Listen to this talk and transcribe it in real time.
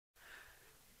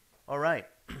All right,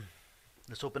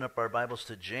 let's open up our Bibles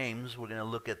to James. We're going to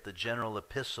look at the general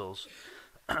epistles.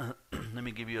 Let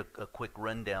me give you a quick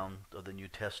rundown of the New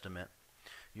Testament.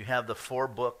 You have the four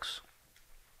books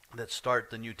that start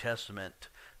the New Testament: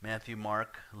 Matthew,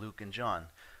 Mark, Luke, and John.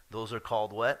 Those are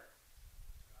called what?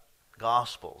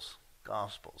 Gospels.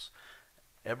 Gospels.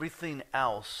 Everything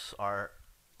else are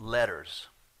letters,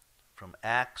 from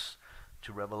Acts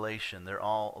to Revelation. They're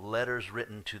all letters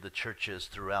written to the churches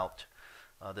throughout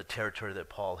the territory that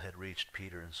Paul had reached,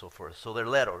 Peter and so forth. So they're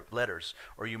letters,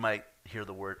 or you might hear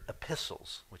the word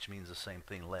epistles, which means the same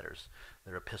thing, letters.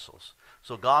 They're epistles.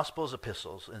 So Gospels,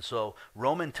 epistles. And so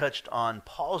Roman touched on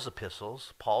Paul's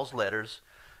epistles, Paul's letters,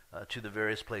 to the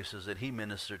various places that he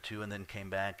ministered to, and then came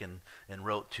back and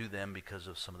wrote to them because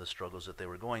of some of the struggles that they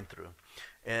were going through.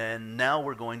 And now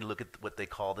we're going to look at what they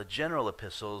call the general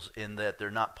epistles, in that they're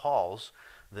not Paul's.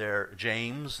 They're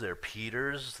James, they're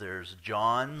Peter's, there's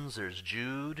John's, there's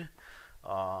Jude,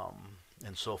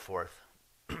 and so forth.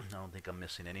 I don't think I'm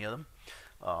missing any of them.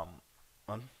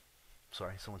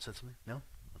 Sorry, someone said something? No?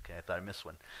 Okay, I thought I missed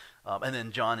one. And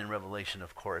then John and Revelation,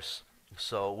 of course.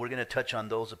 So we're going to touch on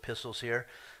those epistles here.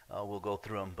 We'll go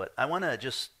through them. But I want to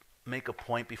just make a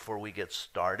point before we get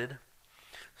started.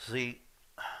 See,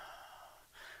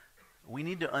 we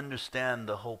need to understand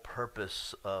the whole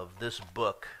purpose of this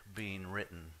book being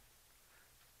written.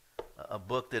 A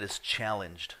book that is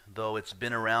challenged, though it's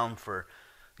been around for,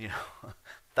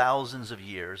 thousands of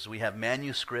years. We have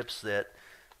manuscripts that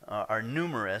are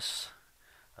numerous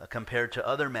compared to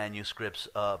other manuscripts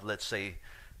of, let's say,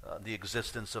 the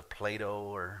existence of Plato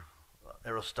or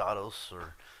Aristotle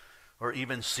or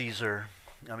even Caesar.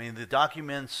 I mean, the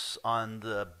documents on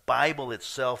the Bible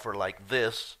itself are like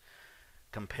this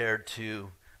compared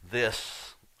to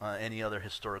this, any other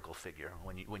historical figure.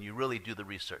 When you really do the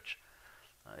research,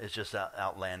 it's just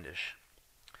outlandish.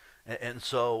 And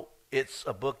so it's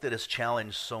a book that is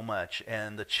challenged so much,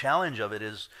 and the challenge of it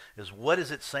is what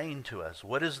is it saying to us?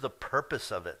 What is the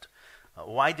purpose of it?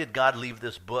 Why did God leave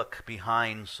this book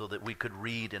behind so that we could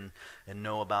read and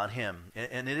know about Him?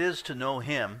 And it is to know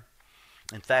Him.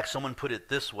 In fact, someone put it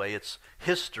this way: it's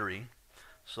history.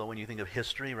 So when you think of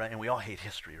history, right, and we all hate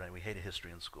history, right? We hated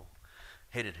history in school.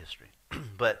 Hated history.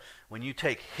 But when you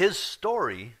take His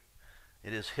story,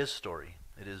 it is His story.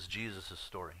 It is Jesus'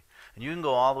 story. And you can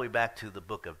go all the way back to the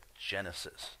book of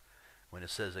Genesis, when it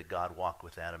says that God walked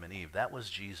with Adam and Eve. That was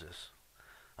Jesus.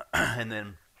 And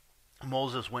then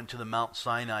Moses went to the Mount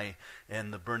Sinai,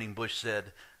 and the burning bush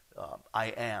said, I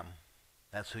am.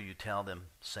 That's who you tell them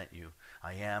sent you.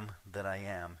 I am that I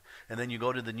am. And then you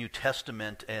go to the New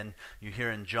Testament, and you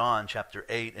hear in John chapter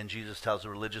 8, and Jesus tells the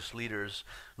religious leaders,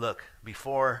 look,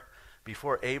 before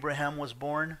Abraham was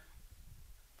born,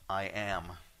 I am,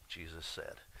 Jesus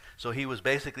said. So he was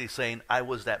basically saying, I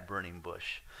was that burning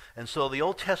bush. And so the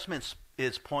Old Testament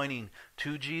is pointing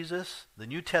to Jesus. The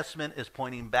New Testament is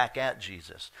pointing back at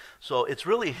Jesus. So it's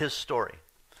really His story.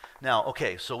 Now,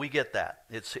 okay, so we get that.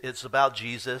 It's about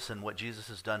Jesus and what Jesus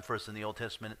has done for us in the Old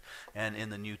Testament and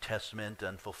in the New Testament,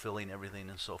 and fulfilling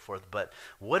everything and so forth. But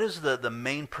what is the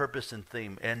main purpose and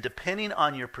theme? And depending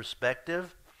on your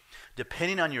perspective,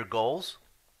 depending on your goals,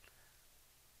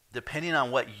 depending on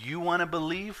what you want to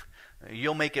believe,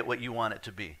 you'll make it what you want it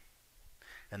to be.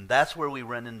 And that's where we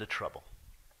run into trouble.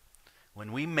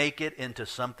 When we make it into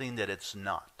something that it's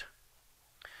not.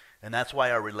 And that's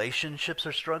why our relationships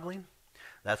are struggling.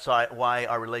 That's why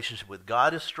our relationship with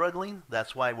God is struggling.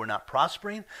 That's why we're not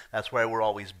prospering. That's why we're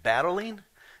always battling,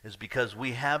 is because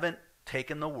we haven't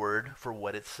taken the Word for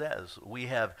what it says. We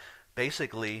have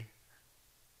basically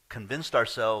convinced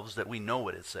ourselves that we know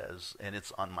what it says, and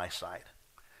it's on my side.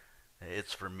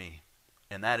 It's for me.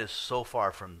 And that is so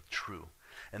far from true.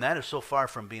 And that is so far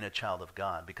from being a child of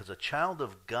God, because a child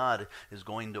of God is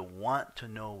going to want to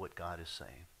know what God is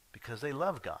saying, because they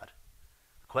love God.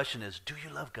 The question is, do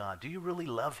you love God? Do you really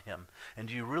love Him? And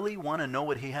do you really want to know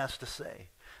what He has to say?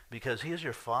 Because He is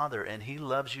your Father, and He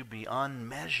loves you beyond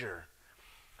measure.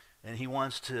 And He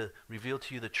wants to reveal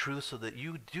to you the truth so that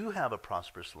you do have a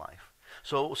prosperous life.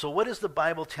 So what is the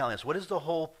Bible telling us? What is the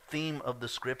whole theme of the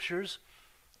Scriptures?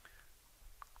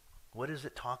 What is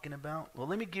it talking about? Well,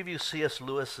 let me give you C.S.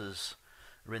 Lewis's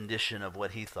rendition of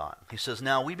what he thought. He says,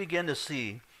 now we begin to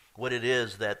see what it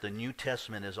is that the New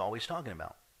Testament is always talking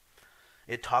about.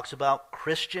 It talks about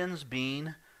Christians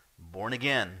being born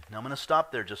again. Now I'm going to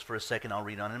stop there just for a second. I'll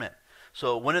read on in a minute.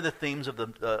 So one of the themes of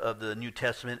the New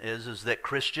Testament is that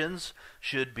Christians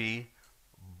should be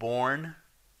born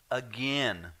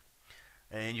again.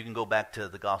 And you can go back to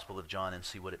the Gospel of John and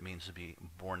see what it means to be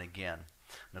born again.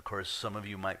 And of course, some of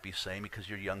you might be saying, because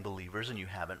you're young believers and you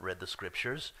haven't read the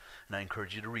scriptures, and I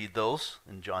encourage you to read those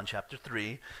in John chapter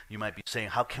 3, you might be saying,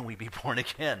 how can we be born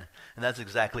again? And that's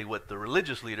exactly what the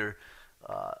religious leader,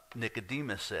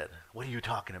 Nicodemus, said. What are you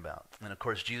talking about? And of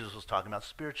course, Jesus was talking about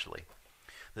spiritually,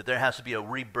 that there has to be a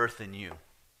rebirth in you.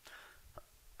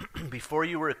 Before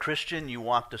you were a Christian, you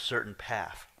walked a certain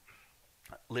path,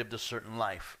 lived a certain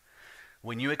life.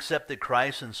 When you accepted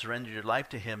Christ and surrendered your life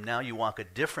to him, now you walk a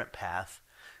different path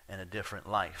and a different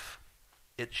life.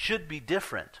 It should be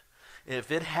different. If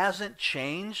it hasn't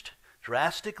changed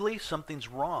drastically, something's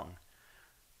wrong.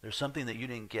 There's something that you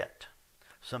didn't get,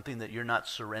 something that you're not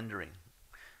surrendering.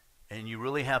 And you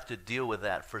really have to deal with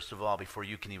that, first of all, before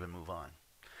you can even move on.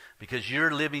 Because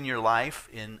you're living your life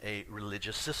in a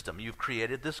religious system. You've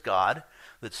created this God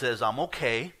that says, I'm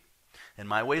okay, and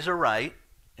my ways are right,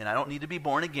 and I don't need to be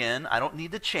born again. I don't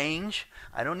need to change.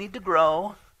 I don't need to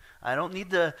grow. I don't need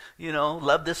to,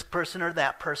 love this person or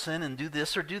that person and do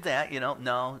this or do that.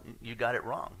 No, you got it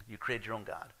wrong. You created your own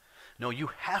God. No,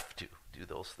 you have to do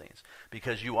those things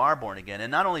because you are born again.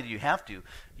 And not only do you have to,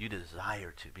 you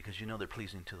desire to, because you know they're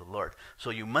pleasing to the Lord.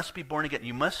 So you must be born again.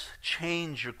 You must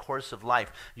change your course of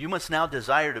life. You must now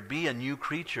desire to be a new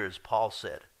creature, as Paul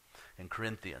said in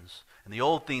Corinthians. And the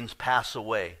old things pass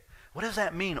away. What does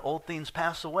that mean, old things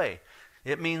pass away?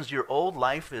 It means your old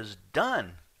life is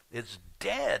done. It's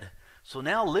dead. So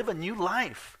now live a new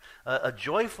life, a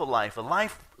joyful life, a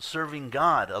life serving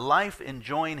God, a life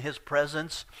enjoying his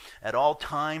presence at all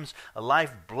times, a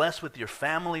life blessed with your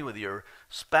family, with your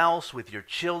spouse, with your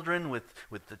children, with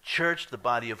the church, the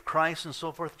body of Christ, and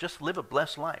so forth. Just live a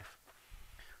blessed life.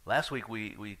 Last week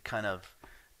we kind of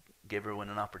gave everyone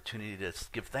an opportunity to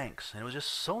give thanks. And it was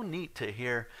just so neat to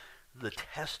hear the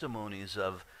testimonies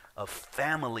of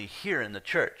family here in the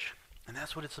church. And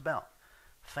that's what it's about,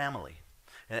 family.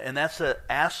 And that's an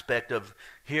aspect of,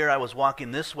 here I was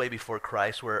walking this way before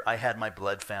Christ, where I had my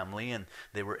blood family, and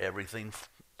they were everything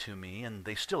to me, and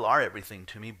they still are everything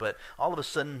to me, but all of a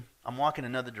sudden, I'm walking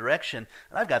another direction,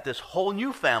 and I've got this whole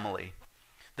new family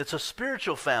that's a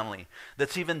spiritual family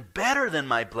that's even better than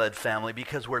my blood family,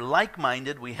 because we're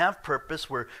like-minded, we have purpose,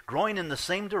 we're growing in the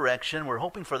same direction, we're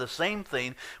hoping for the same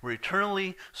thing, we're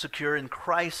eternally secure in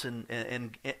Christ and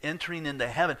entering into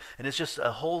heaven, and it's just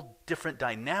a whole different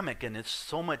dynamic, and it's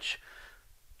so much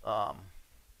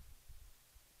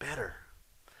better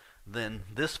than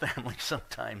this family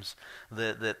sometimes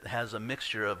that has a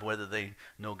mixture of whether they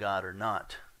know God or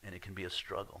not, and it can be a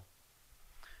struggle.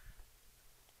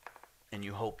 And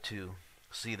you hope to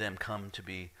see them come to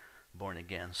be born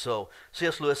again. So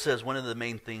C.S. Lewis says one of the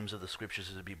main themes of the scriptures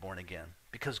is to be born again,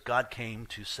 because God came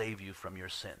to save you from your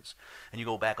sins. And you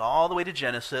go back all the way to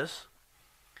Genesis,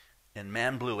 and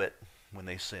man blew it when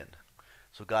they sinned.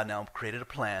 So God now created a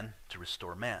plan to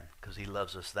restore man, because he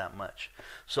loves us that much.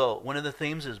 So one of the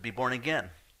themes is be born again.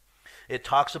 It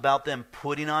talks about them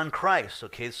putting on Christ.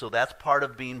 Okay, so that's part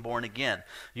of being born again.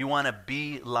 You want to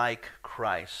be like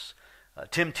Christ.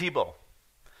 Tim Tebow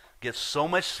gets so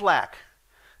much slack,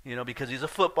 because he's a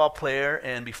football player,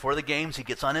 and before the games he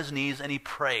gets on his knees and he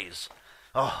prays.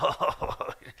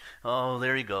 Oh,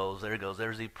 there he goes,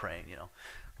 there's he praying,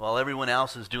 while everyone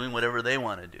else is doing whatever they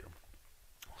want to do.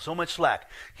 So much slack.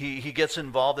 He gets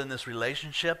involved in this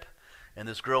relationship, and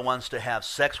this girl wants to have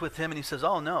sex with him, and he says,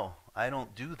 oh no, I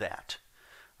don't do that.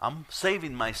 I'm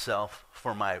saving myself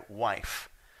for my wife.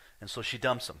 And so she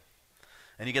dumps him.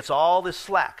 And he gets all this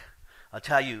slack. I'll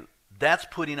tell you, that's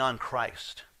putting on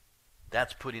Christ.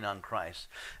 That's putting on Christ.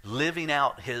 Living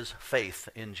out his faith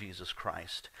in Jesus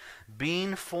Christ.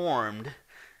 Being formed,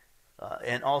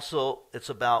 and also it's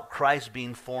about Christ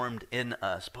being formed in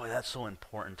us. Boy, that's so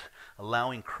important.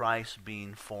 Allowing Christ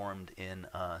being formed in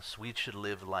us. We should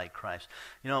live like Christ.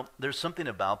 There's something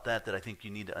about that I think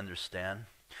you need to understand.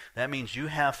 That means you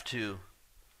have to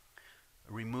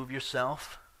remove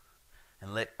yourself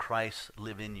and let Christ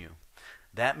live in you.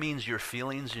 That means your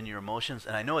feelings and your emotions,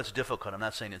 and I know it's difficult, I'm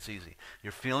not saying it's easy.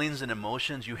 Your feelings and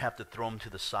emotions, you have to throw them to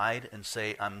the side and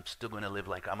say, I'm still going to live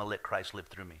like, I'm going to let Christ live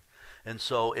through me. And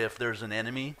so if there's an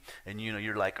enemy, and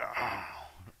you're like,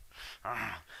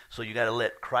 so you got to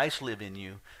let Christ live in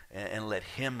you and let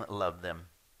him love them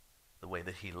the way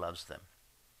that he loves them.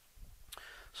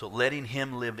 So letting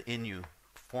him live in you,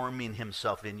 forming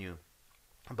himself in you.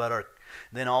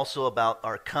 Then also about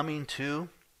our coming to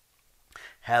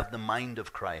have the mind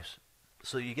of Christ.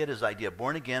 So you get his idea.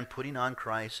 Born again, putting on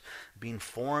Christ, being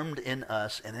formed in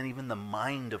us, and then even the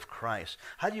mind of Christ.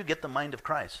 How do you get the mind of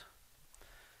Christ?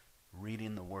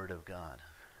 Reading the Word of God.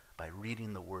 By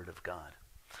reading the Word of God.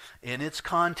 In its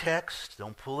context,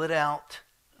 don't pull it out.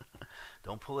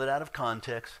 Don't pull it out of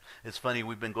context. It's funny,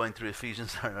 we've been going through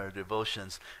Ephesians in our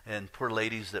devotions, and poor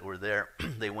ladies that were there,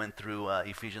 they went through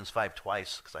Ephesians 5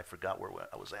 twice because I forgot where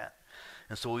I was at.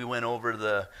 And so we went over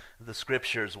the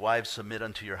scriptures, wives submit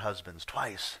unto your husbands,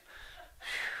 twice.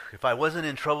 If I wasn't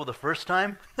in trouble the first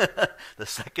time, the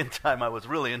second time I was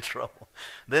really in trouble.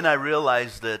 Then I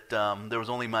realized that there was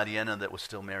only Mariana that was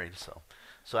still married, so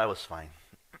I was fine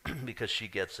because she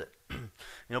gets it.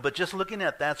 But just looking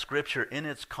at that scripture in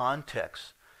its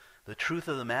context, the truth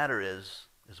of the matter is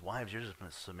wives, you're just going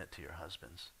to submit to your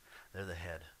husbands. They're the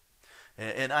head.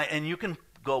 And you can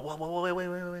go, whoa,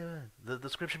 wait. The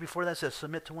scripture before that says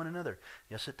submit to one another.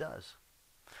 Yes, it does.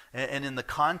 And in the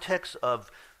context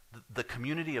of the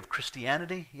community of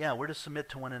Christianity, yeah, we're to submit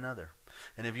to one another.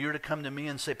 And if you were to come to me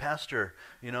and say, Pastor,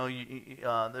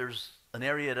 there's an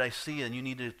area that I see and you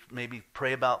need to maybe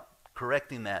pray about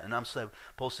correcting that, and I'm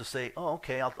supposed to say, oh,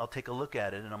 okay, I'll take a look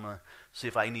at it, and I'm going to see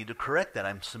if I need to correct that.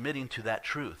 I'm submitting to that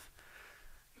truth.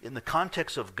 In the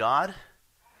context of God,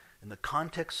 in the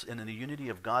context and in the unity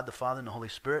of God, the Father, and the Holy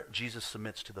Spirit, Jesus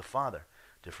submits to the Father.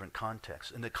 Different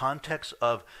context. In the context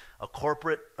of a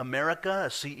corporate America, a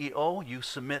CEO, you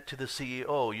submit to the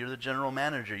CEO. You're the general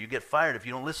manager. You get fired if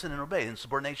you don't listen and obey.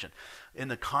 Insubordination. In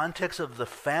the context of the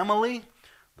family,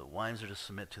 the wives are to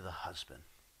submit to the husband.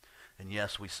 And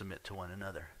yes, we submit to one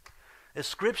another. It's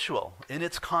scriptural in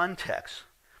its context.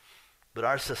 But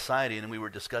our society, and we were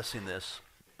discussing this,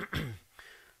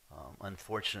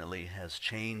 unfortunately has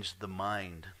changed the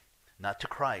mind, not to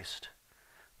Christ,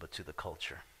 but to the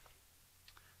culture.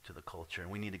 To the culture.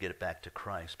 And we need to get it back to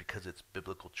Christ because it's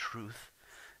biblical truth.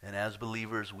 And as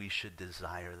believers, we should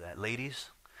desire that.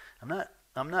 Ladies, I'm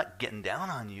not getting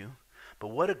down on you, but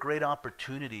what a great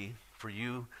opportunity for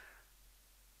you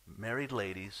married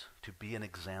ladies to be an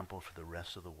example for the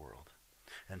rest of the world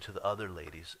and to the other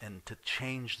ladies and to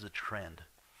change the trend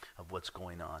of what's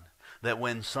going on. That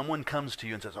when someone comes to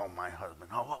you and says, oh, my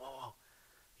husband, whoa,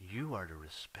 you are to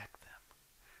respect them.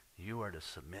 You are to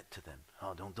submit to them.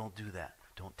 Oh, don't do that.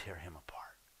 Don't tear him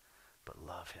apart, but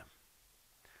love him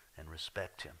and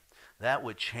respect him. That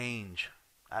would change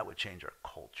our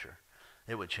culture.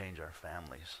 It would change our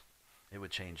families. It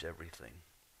would change everything.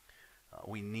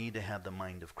 We need to have the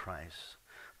mind of Christ.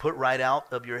 Put right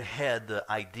out of your head the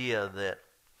idea that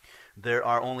there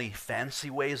are only fancy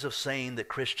ways of saying that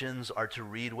Christians are to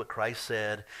read what Christ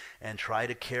said and try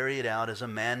to carry it out as a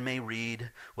man may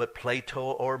read what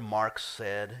Plato or Marx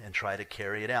said and try to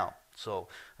carry it out. So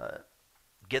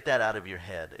get that out of your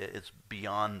head. It's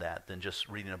beyond that than just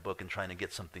reading a book and trying to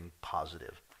get something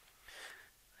positive.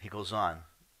 He goes on.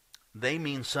 They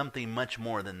mean something much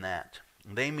more than that.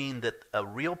 They mean that a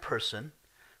real person,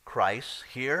 Christ,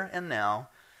 here and now,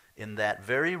 in that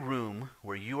very room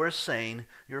where you are saying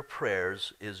your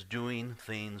prayers, is doing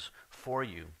things for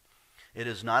you. It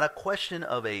is not a question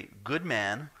of a good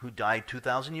man who died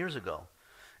 2,000 years ago.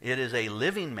 It is a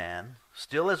living man,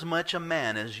 still as much a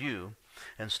man as you,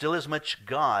 and still as much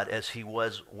God as he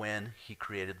was when he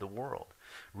created the world.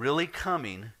 Really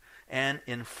coming and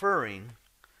inferring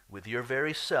with your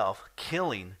very self,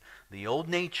 killing the old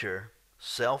nature,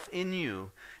 self in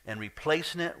you, and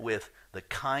replacing it with the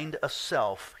kind of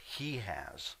self he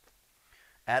has.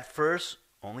 At first,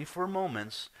 only for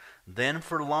moments, then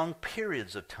for long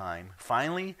periods of time.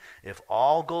 Finally, if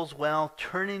all goes well,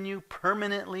 turning you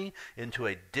permanently into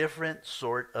a different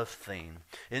sort of thing,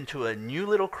 into a new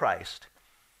little Christ,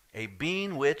 a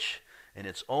being which, in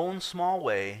its own small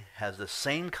way, has the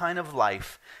same kind of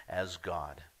life as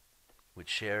God, which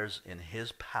shares in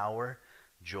his power,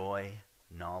 joy,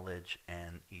 knowledge,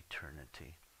 and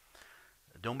eternity.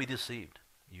 Don't be deceived.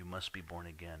 You must be born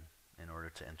again in order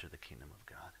to enter the kingdom of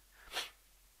God.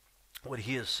 What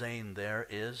he is saying there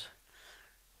is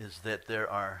that there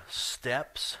are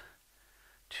steps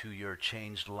to your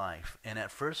changed life. And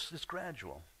at first it's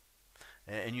gradual.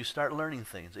 And you start learning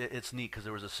things. It's neat because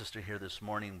there was a sister here this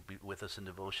morning with us in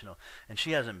devotional. And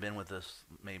she hasn't been with us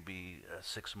maybe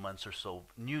 6 months or so,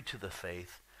 new to the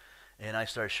faith. And I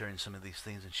started sharing some of these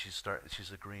things, and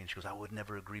she's agreeing. She goes, I would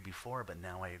never agree before, but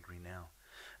now I agree now.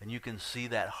 And you can see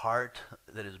that heart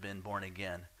that has been born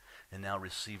again and now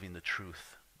receiving the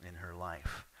truth in her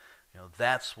life.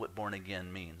 That's what born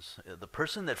again means. The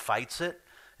person that fights it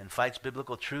and fights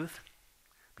biblical truth,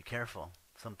 be careful.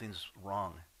 Something's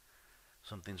wrong.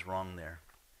 Something's wrong there.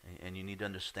 And you need to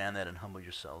understand that and humble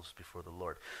yourselves before the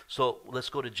Lord. So let's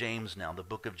go to James now, the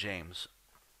book of James.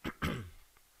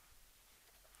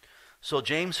 So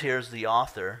James here is the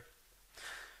author,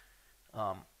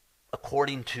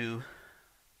 according to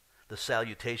the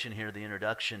salutation here, the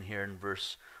introduction here in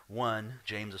verse 1,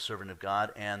 James, a servant of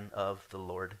God and of the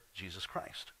Lord Jesus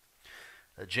Christ.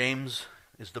 James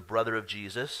is the brother of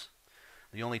Jesus.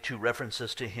 The only two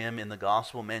references to him in the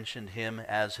gospel mentioned him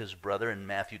as his brother in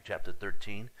Matthew chapter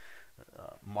 13,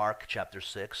 Mark chapter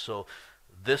 6. So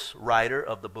this writer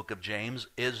of the book of James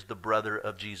is the brother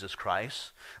of Jesus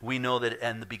Christ. We know that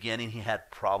in the beginning he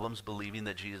had problems believing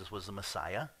that Jesus was the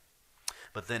Messiah.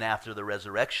 But then after the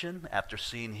resurrection, after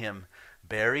seeing him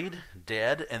buried,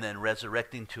 dead, and then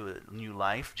resurrecting to a new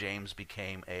life, James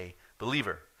became a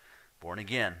believer, born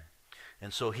again.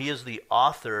 And so he is the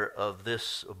author of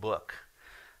this book.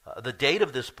 The date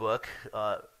of this book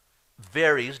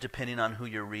varies depending on who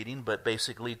you're reading, but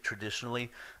basically,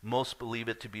 traditionally, most believe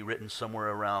it to be written somewhere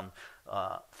around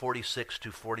 46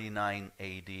 to 49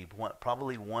 A.D.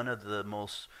 Probably one of the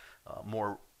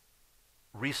more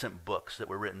recent books that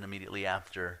were written immediately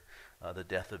after the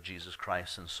death of Jesus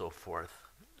Christ and so forth.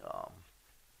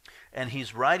 And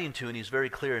he's writing to, and he's very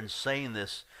clear in saying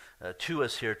this to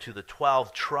us here, to the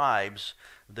 12 tribes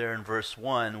there in verse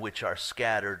 1, which are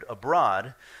scattered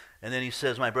abroad. And then he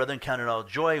says, my brethren, count it all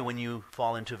joy when you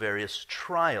fall into various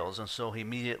trials. And so he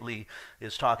immediately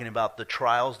is talking about the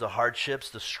trials, the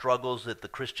hardships, the struggles that the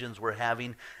Christians were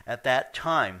having at that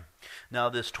time. Now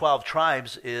this 12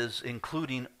 tribes is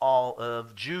including all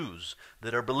of Jews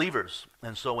that are believers.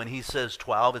 And so when he says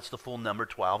 12, it's the full number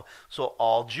 12. So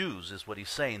all Jews is what he's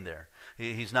saying there.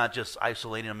 He's not just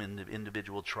isolating them into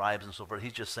individual tribes and so forth.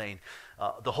 He's just saying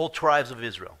the whole tribes of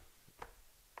Israel,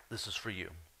 this is for you.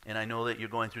 And I know that you're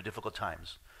going through difficult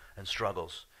times and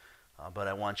struggles, but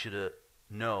I want you to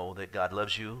know that God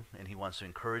loves you and he wants to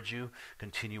encourage you.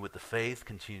 Continue with the faith,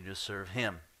 continue to serve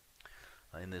him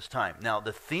in this time. Now,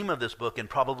 the theme of this book, and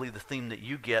probably the theme that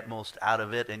you get most out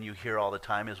of it and you hear all the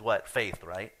time, is what? Faith,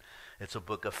 right? It's a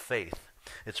book of faith.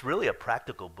 It's really a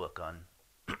practical book on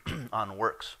on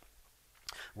works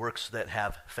that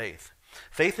have faith.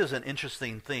 Faith is an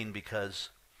interesting thing because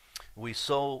we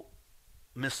so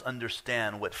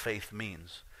misunderstand what faith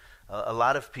means. A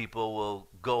lot of people will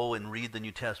go and read the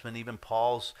New Testament, even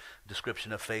Paul's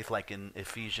description of faith, like in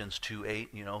Ephesians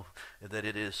 2:8, that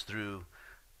it is through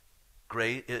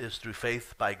grace, it is through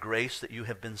faith by grace that you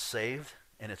have been saved,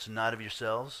 and it's not of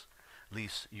yourselves,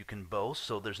 least you can boast.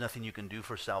 So there's nothing you can do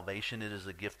for salvation. It is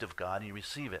a gift of God, and you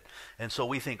receive it. And so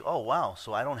we think, oh wow,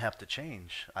 so I don't have to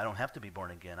change. I don't have to be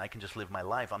born again. I can just live my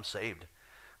life. I'm saved.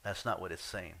 That's not what it's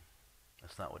saying.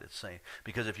 That's not what it's saying.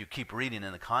 Because if you keep reading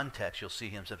in the context, you'll see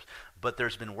him say, but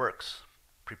there's been works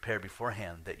prepared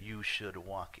beforehand that you should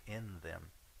walk in them.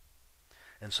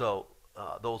 And so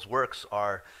those works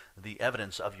are the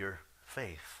evidence of your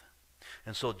faith.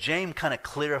 And so James kind of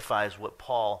clarifies what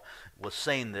Paul was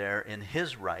saying there in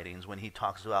his writings when he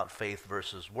talks about faith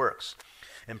versus works.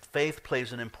 And faith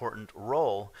plays an important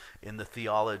role in the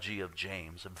theology of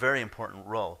James, a very important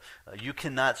role. You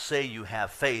cannot say you have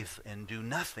faith and do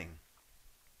nothing,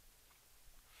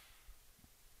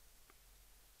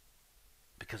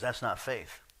 because that's not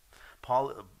faith.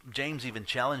 James even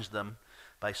challenged them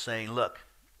by saying, look,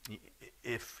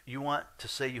 if you want to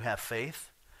say you have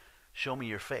faith, show me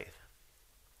your faith.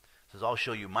 He says, I'll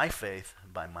show you my faith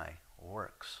by my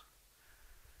works.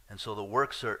 And so the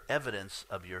works are evidence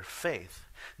of your faith.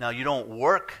 Now, you don't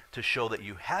work to show that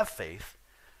you have faith.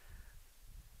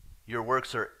 Your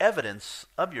works are evidence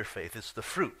of your faith. It's the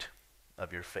fruit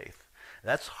of your faith.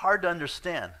 That's hard to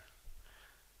understand.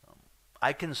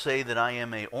 I can say that I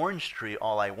am an orange tree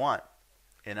all I want,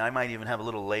 and I might even have a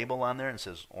little label on there and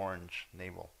says orange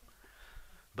navel.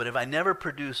 But if I never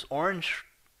produce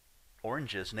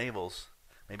oranges, navels,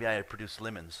 maybe I produce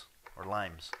lemons or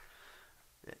limes.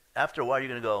 After a while, you're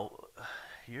going to go,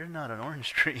 you're not an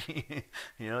orange tree.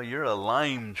 You're a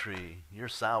lime tree. You're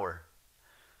sour.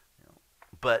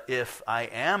 But if I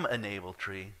am a navel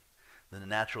tree, then the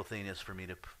natural thing is for me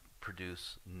to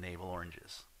produce navel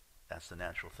oranges. That's the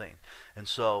natural thing. And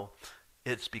so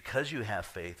it's because you have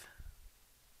faith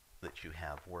that you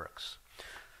have works.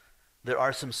 There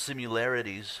are some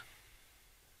similarities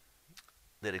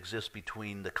that exist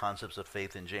between the concepts of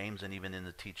faith in James and even in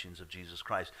the teachings of Jesus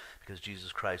Christ, because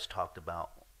Jesus Christ talked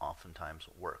about oftentimes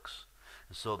works.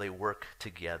 And so they work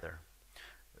together.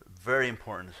 Very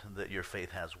important that your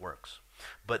faith has works.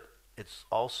 But it's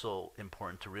also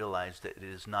important to realize that it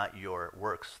is not your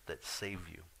works that save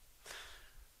you.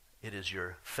 It is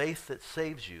your faith that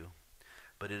saves you,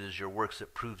 but it is your works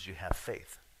that proves you have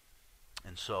faith.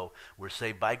 And so we're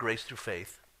saved by grace through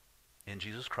faith in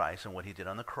Jesus Christ and what he did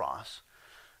on the cross.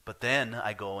 But then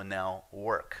I go and now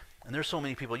work. And there's so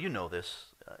many people, you know this,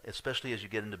 especially as you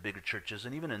get into bigger churches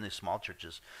and even in these small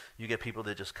churches. You get people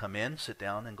that just come in, sit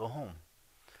down, and go home.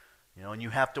 You know, and you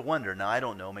have to wonder. Now, I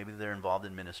don't know. Maybe they're involved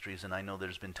in ministries, and I know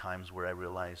there's been times where I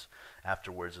realize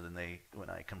afterwards, and when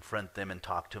I confront them and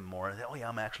talk to them more, oh yeah,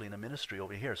 I'm actually in a ministry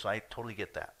over here. So I totally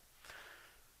get that.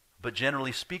 But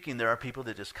generally speaking, there are people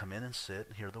that just come in and sit,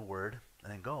 hear the word,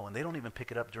 and then go, and they don't even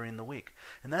pick it up during the week.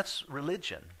 And that's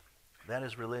religion. That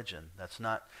is religion. That's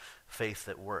not faith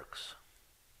that works.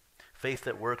 Faith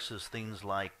that works is things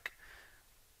like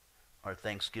our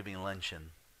Thanksgiving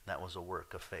luncheon. That was a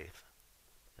work of faith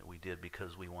that we did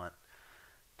because we want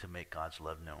to make God's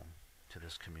love known to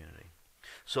this community.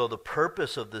 So the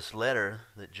purpose of this letter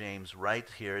that James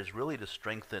writes here is really to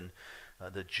strengthen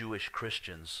the Jewish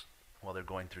Christians while they're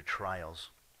going through trials,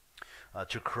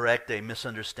 to correct a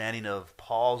misunderstanding of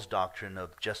Paul's doctrine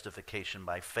of justification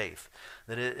by faith.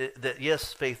 That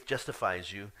yes, faith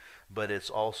justifies you, but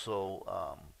it's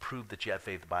also proved that you have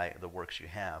faith by the works you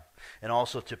have. And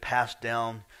also to pass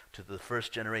down to the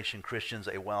first generation Christians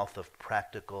a wealth of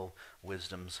practical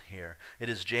wisdoms here. It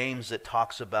is James that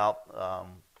talks about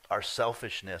our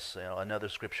selfishness. You know, another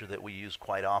scripture that we use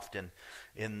quite often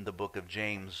in the book of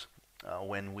James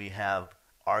when we have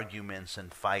arguments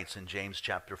and fights in James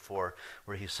chapter 4,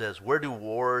 where he says, where do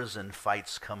wars and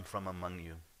fights come from among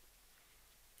you?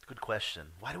 Good question.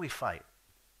 Why do we fight?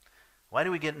 Why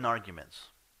do we get in arguments?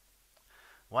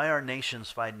 Why are nations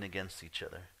fighting against each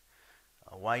other?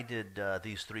 Why did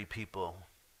these three people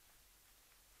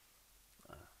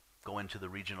go into the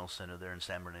regional center there in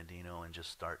San Bernardino and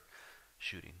just start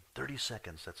shooting? 30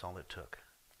 seconds, that's all it took.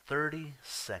 30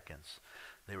 seconds.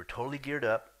 They were totally geared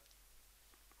up,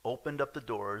 opened up the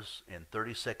doors, in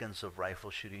 30 seconds of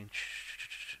rifle shooting,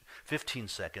 15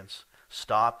 seconds,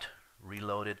 stopped,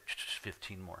 reloaded,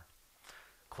 15 more.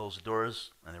 Closed the doors,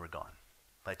 and they were gone.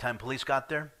 By the time police got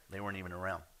there, they weren't even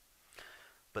around.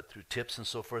 But through tips and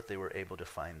so forth, they were able to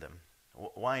find them.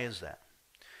 Why is that?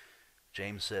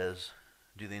 James says,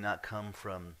 do they not come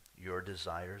from your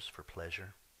desires for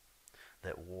pleasure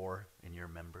that war in your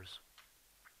members?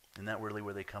 Isn't that really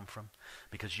where they come from?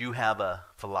 Because you have a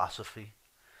philosophy,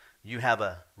 you have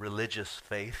a religious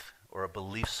faith or a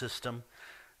belief system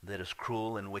that is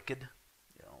cruel and wicked.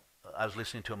 You know, I was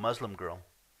listening to a Muslim girl,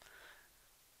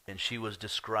 and she was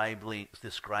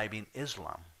describing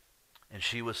Islam. And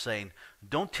she was saying,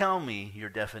 don't tell me your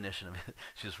definition of it.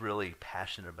 She's really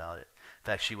passionate about it. In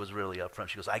fact, she was really upfront.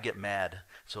 She goes, I get mad,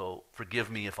 so forgive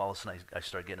me if all of a sudden I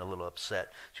start getting a little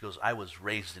upset. She goes, I was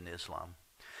raised in Islam.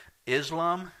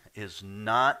 Islam is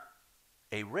not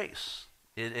a race.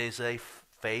 It is a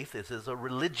faith. It is a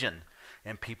religion,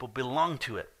 and people belong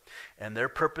to it. And their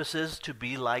purpose is to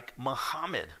be like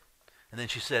Muhammad. And then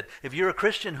she said, if you're a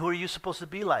Christian, who are you supposed to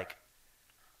be like?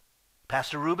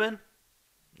 Pastor Ruben?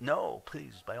 No,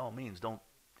 please, by all means, don't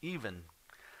even.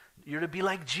 You're to be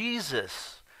like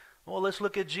Jesus. Well, let's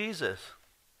look at Jesus.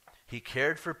 He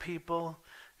cared for people.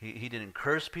 He didn't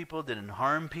curse people, didn't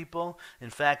harm people. In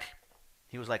fact,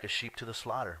 he was like a sheep to the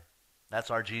slaughter.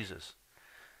 That's our Jesus.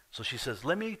 So she says,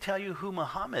 let me tell you who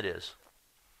Muhammad is.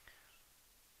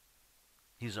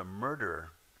 He's a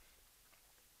murderer.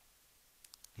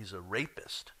 He's a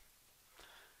rapist.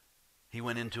 He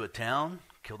went into a town,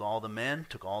 killed all the men,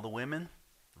 took all the women,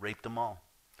 raped them all.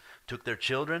 Took their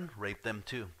children, raped them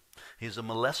too. He's a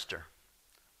molester,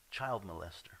 child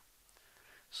molester.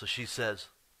 So she says,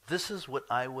 this is what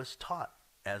I was taught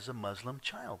as a Muslim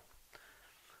child.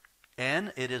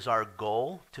 And it is our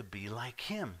goal to be like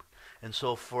him. And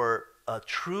so for a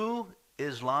true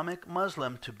Islamic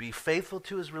Muslim to be faithful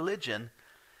to his religion,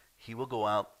 he will go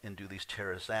out and do these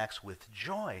terrorist acts with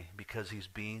joy because he's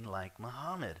being like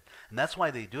Muhammad. And that's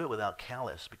why they do it without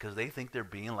callous, because they think they're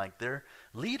being like their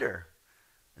leader.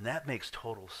 And that makes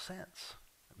total sense.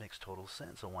 It makes total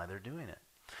sense on why they're doing it.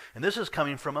 And this is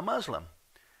coming from a Muslim.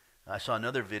 I saw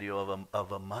another video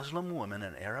of a Muslim woman,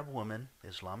 an Arab woman,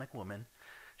 Islamic woman.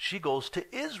 She goes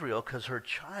to Israel because her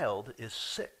child is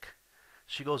sick.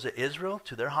 She goes to Israel,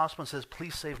 to their hospital, and says,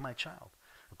 please save my child.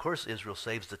 Of course, Israel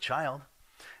saves the child.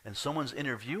 And someone's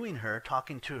interviewing her,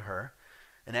 talking to her,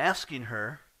 and asking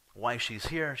her why she's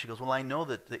here. She goes, well, I know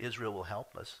that Israel will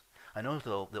help us. I know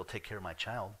they'll take care of my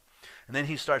child. And then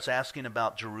he starts asking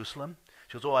about Jerusalem.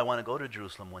 She goes, oh, I want to go to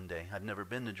Jerusalem one day. I've never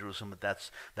been to Jerusalem, but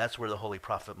that's where the Holy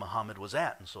Prophet Muhammad was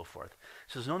at, and so forth.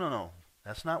 She says, no.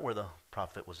 That's not where the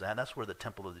prophet was at. That's where the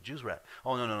temple of the Jews were at.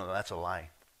 Oh, no, that's a lie.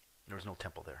 There was no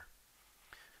temple there.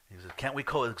 He says, can't we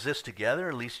coexist together?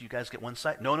 At least you guys get one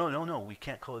side. No, we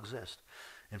can't coexist.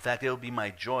 In fact, it will be my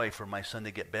joy for my son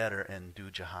to get better and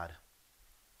do jihad.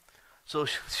 So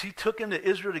she took him to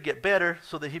Israel to get better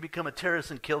so that he become a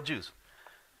terrorist and kill Jews.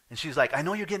 And she's like, I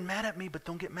know you're getting mad at me, but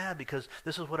don't get mad because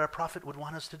this is what our prophet would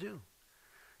want us to do.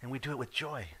 And we do it with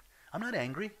joy. I'm not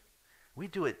angry. We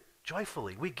do it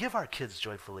joyfully. We give our kids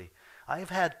joyfully. I have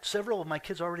had several of my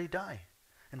kids already die,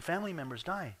 and family members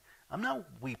die. I'm not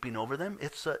weeping over them.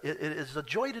 It is a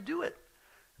joy to do it.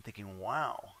 I'm thinking,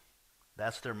 wow,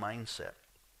 that's their mindset.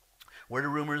 Where do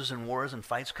rumors and wars and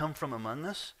fights come from among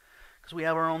us? Because we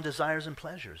have our own desires and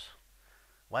pleasures.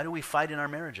 Why do we fight in our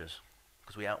marriages?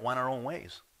 Because we want our own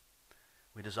ways.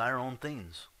 We desire our own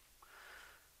things.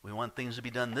 We want things to be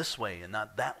done this way and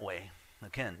not that way.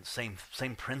 Again, same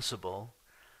principle,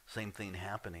 same thing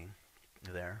happening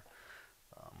there.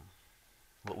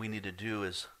 What we need to do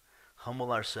is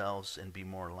humble ourselves and be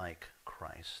more like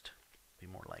Christ. Be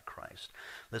more like Christ.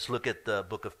 Let's look at the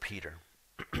book of Peter.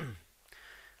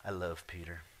 I love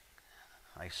Peter.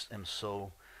 I am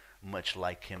so much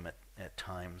like him at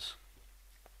times.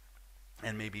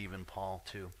 And maybe even Paul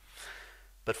too.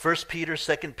 But 1 Peter,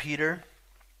 2 Peter,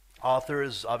 author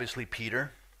is obviously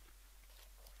Peter.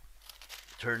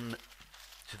 Turn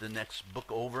to the next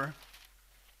book over.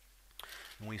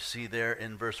 And we see there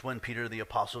in verse 1, Peter, the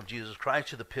apostle of Jesus Christ,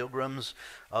 to the pilgrims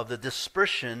of the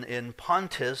dispersion in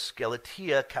Pontus,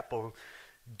 Galatia,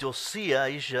 Cappadocia,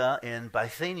 Asia, and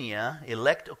Bithynia,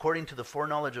 elect according to the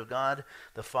foreknowledge of God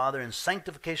the Father in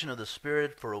sanctification of the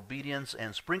Spirit for obedience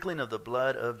and sprinkling of the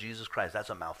blood of Jesus Christ.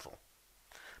 That's a mouthful.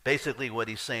 Basically what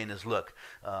he's saying is, look,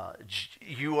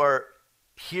 you are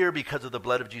here because of the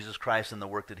blood of Jesus Christ and the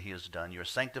work that he has done. You're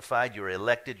sanctified, you're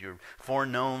elected, you're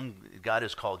foreknown. God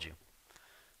has called you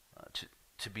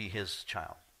to be his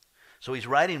child. So he's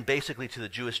writing basically to the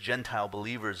Jewish Gentile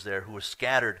believers there who were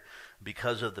scattered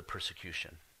because of the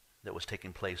persecution that was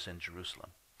taking place in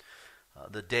Jerusalem.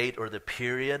 The date or the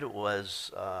period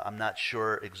was, I'm not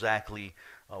sure exactly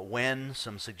when.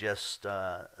 Some suggest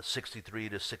 63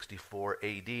 to 64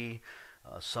 AD,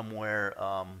 somewhere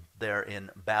there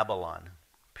in Babylon,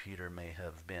 Peter may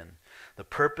have been. The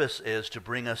purpose is to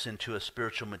bring us into a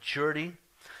spiritual maturity.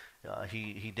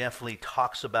 He definitely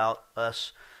talks about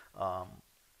us.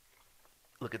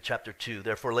 Look at chapter 2.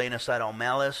 Therefore, laying aside all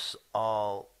malice,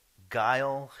 all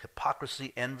guile,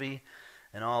 hypocrisy, envy,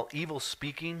 and all evil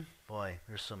speaking. Boy,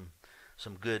 there's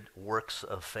some good works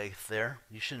of faith there.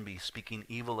 You shouldn't be speaking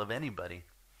evil of anybody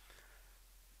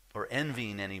or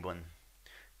envying anyone.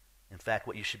 In fact,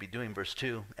 what you should be doing, verse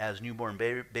 2, as newborn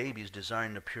babies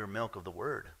desiring the pure milk of the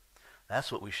word.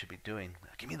 That's what we should be doing.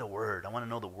 Give me the word. I want to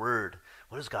know the word.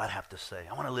 What does God have to say?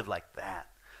 I want to live like that.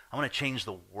 I want to change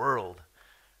the world.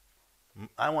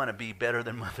 I want to be better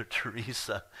than Mother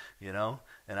Teresa,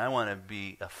 and I want to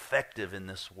be effective in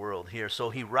this world here.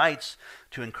 So he writes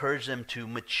to encourage them to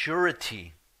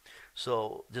maturity.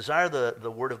 So desire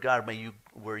the word of God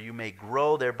where you may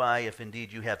grow thereby, if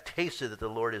indeed you have tasted that the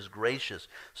Lord is gracious.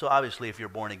 So obviously if you're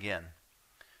born again.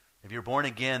 If you're born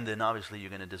again, then obviously you're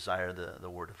going to desire the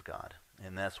word of God.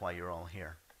 And that's why you're all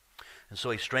here. And so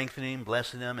he's strengthening,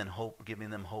 blessing them, and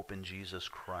giving them hope in Jesus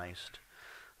Christ.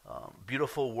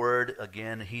 Beautiful word.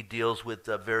 Again, he deals with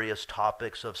various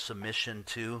topics of submission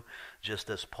too, just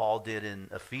as Paul did in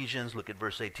Ephesians. Look at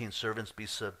verse 18. Servants, be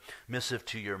submissive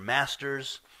to your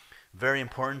masters. Very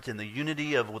important in the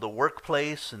unity of the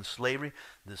workplace and slavery.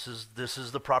 This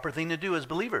is the proper thing to do as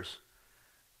believers.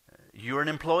 You're an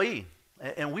employee,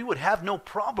 and we would have no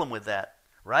problem with that,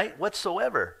 right?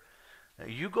 Whatsoever.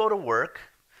 You go to work,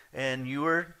 and you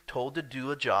are told to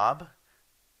do a job.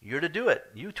 You're to do it.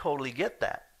 You totally get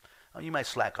that. You might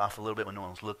slack off a little bit when no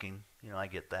one's looking. I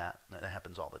get that. That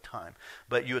happens all the time.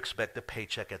 But you expect a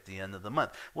paycheck at the end of the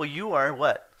month. Well, you are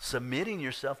what? Submitting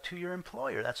yourself to your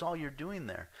employer. That's all you're doing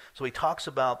there. So he talks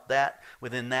about that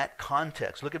within that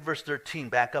context. Look at verse 13.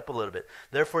 Back up a little bit.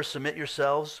 Therefore, submit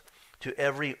yourselves to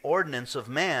every ordinance of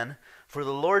man for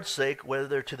the Lord's sake,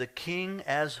 whether to the king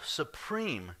as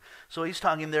supreme. So he's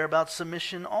talking there about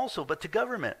submission also, but to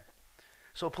government.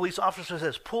 So a police officer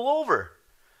says, pull over.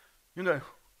 You're going,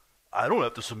 I don't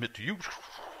have to submit to you.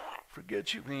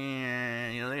 Forget you.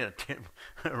 They're going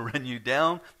to run you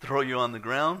down, throw you on the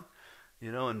ground,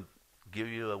 and give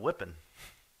you a whipping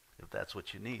if that's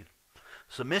what you need.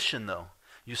 Submission, though.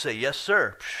 You say, yes,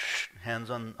 sir. Hands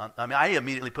on. I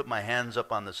immediately put my hands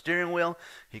up on the steering wheel.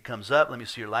 He comes up. Let me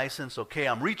see your license. Okay,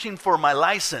 I'm reaching for my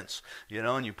license.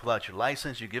 And you pull out your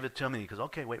license. You give it to him, and he goes,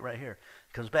 okay, wait right here.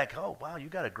 He comes back. Oh, wow, you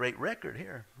got a great record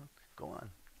here. Go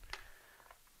on.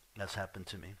 That's happened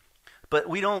to me. But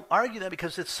we don't argue that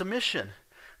because it's submission.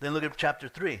 Then look at chapter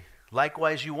 3.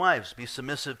 Likewise, you wives, be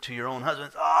submissive to your own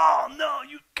husbands. Oh, no,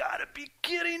 you got to be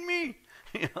kidding me.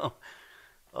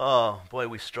 Oh, boy,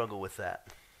 we struggle with that.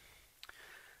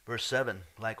 Verse 7,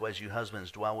 likewise, you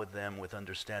husbands, dwell with them with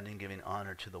understanding, giving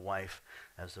honor to the wife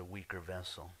as the weaker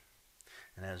vessel,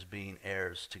 and as being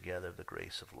heirs together of the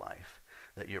grace of life.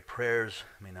 that your prayers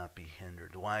may not be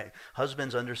hindered. Why?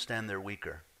 Husbands, understand they're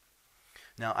weaker.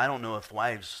 Now, I don't know if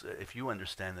wives, if you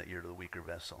understand that you're the weaker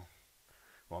vessel.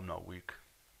 Well, I'm not weak.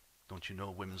 Don't you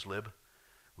know women's lib?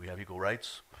 We have equal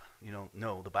rights.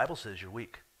 No, the Bible says you're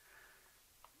weak.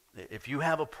 If you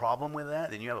have a problem with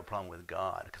that, then you have a problem with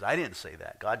God. Because I didn't say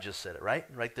that. God just said it, right?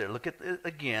 Right there. Look at it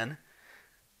again.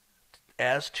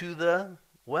 As to the,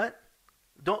 what?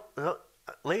 Don't,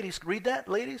 ladies, read that,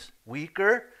 ladies.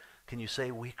 Weaker. Can you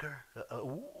say weaker?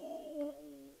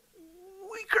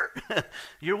 Weaker.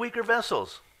 You're weaker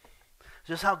vessels. It's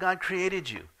just how God created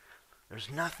you. There's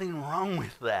nothing wrong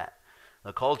with that.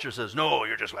 The culture says, no,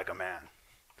 you're just like a man.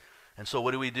 And so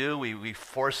what do? We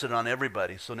force it on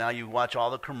everybody. So now you watch all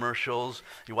the commercials,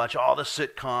 you watch all the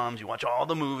sitcoms, you watch all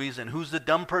the movies, and who's the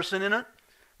dumb person in it?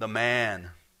 The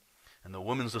man. And the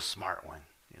woman's the smart one,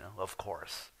 of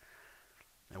course.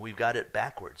 And we've got it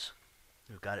backwards.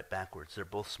 They're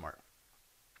both smart.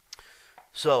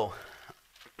 So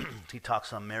he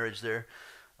talks on marriage there,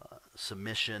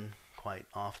 submission quite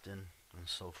often, and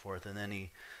so forth. And then he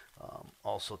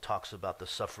also talks about the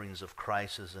sufferings of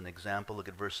Christ as an example. Look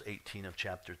at verse 18 of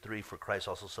chapter 3. For Christ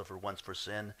also suffered once for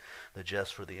sin, the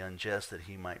just for the unjust, that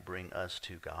he might bring us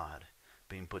to God,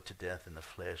 being put to death in the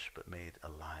flesh, but made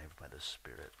alive by the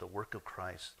Spirit. The work of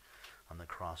Christ on the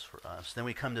cross for us. Then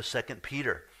we come to 2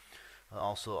 Peter,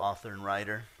 also author and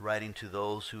writer, writing to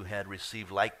those who had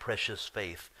received like precious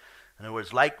faith. In other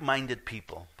words, like-minded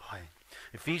people. Boy,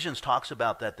 Ephesians talks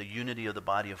about that, the unity of the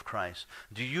body of Christ.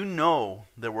 Do you know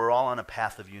that we're all on a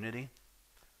path of unity?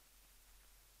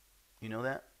 You know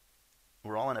that?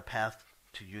 We're all on a path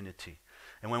to unity.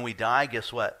 And when we die,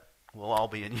 guess what? We'll all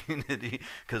be in unity,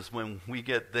 because when we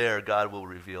get there, God will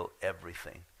reveal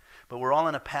everything. But we're all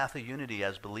on a path of unity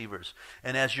as believers.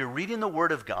 And as you're reading the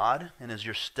Word of God, and as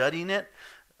you're studying it,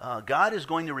 God is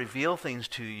going to reveal things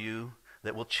to you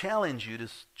that will challenge you to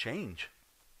change.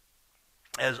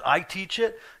 As I teach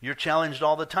it, you're challenged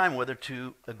all the time whether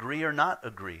to agree or not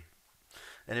agree.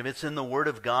 And if it's in the Word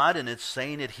of God and it's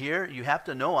saying it here, you have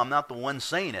to know I'm not the one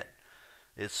saying it.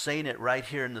 It's saying it right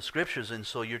here in the Scriptures, and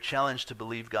so you're challenged to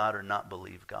believe God or not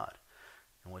believe God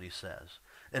and what He says.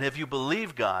 And if you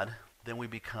believe God, then we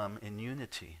become in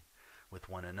unity with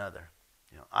one another.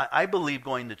 I believe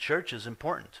going to church is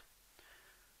important.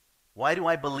 Why do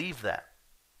I believe that?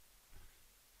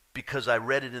 Because I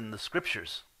read it in the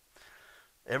Scriptures.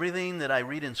 Everything that I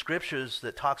read in Scriptures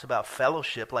that talks about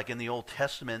fellowship, like in the Old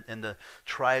Testament and the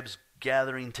tribes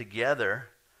gathering together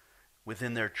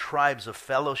within their tribes of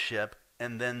fellowship,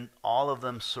 and then all of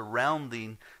them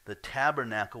surrounding the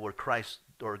tabernacle where Christ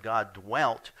or God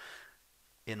dwelt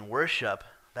in worship,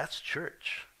 that's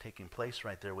church taking place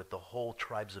right there with the whole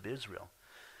tribes of Israel.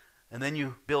 And then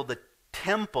you build a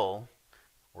temple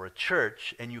or a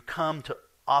church, and you come to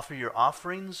offer your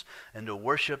offerings and to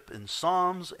worship in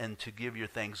psalms and to give your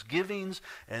thanksgivings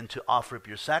and to offer up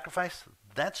your sacrifice.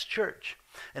 That's church.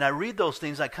 And I read those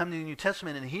things. I come to the New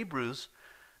Testament in Hebrews,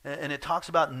 and it talks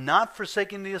about not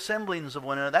forsaking the assemblings of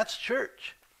one another. That's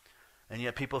church. And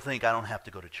yet people think I don't have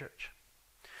to go to church.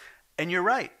 And you're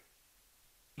right.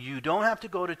 You don't have to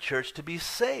go to church to be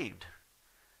saved.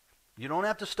 You don't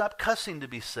have to stop cussing to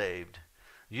be saved.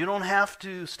 You don't have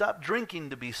to stop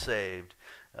drinking to be saved.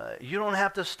 You don't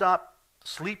have to stop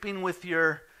sleeping with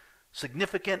your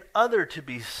significant other to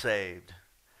be saved.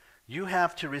 You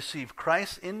have to receive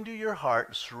Christ into your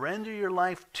heart, surrender your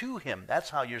life to Him. That's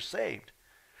how you're saved.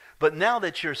 But now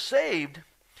that you're saved,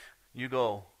 you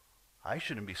go, I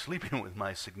shouldn't be sleeping with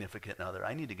my significant other.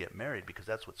 I need to get married because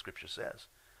that's what Scripture says.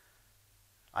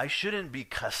 I shouldn't be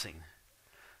cussing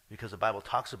because the Bible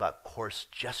talks about coarse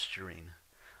gesturing.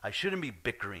 I shouldn't be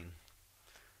bickering.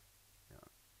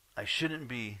 I shouldn't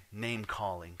be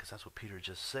name-calling, because that's what Peter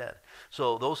just said.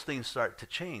 So those things start to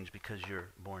change because you're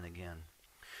born again.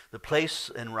 The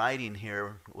place in writing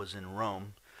here was in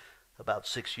Rome, about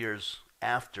 6 years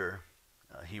after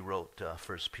he wrote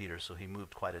 1 Peter, so he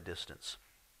moved quite a distance.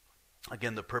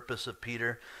 Again, the purpose of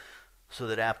Peter, so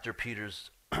that after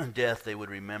Peter's death, they would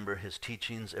remember his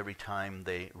teachings every time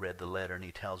they read the letter, and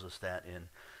he tells us that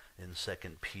in 2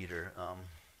 Peter,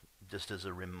 just as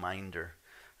a reminder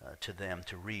to them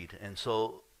to read. And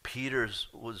so Peter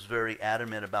was very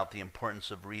adamant about the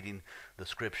importance of reading the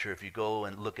Scripture. If you go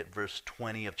and look at verse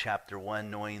 20 of chapter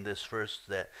 1, knowing this first,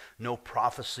 that no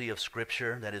prophecy of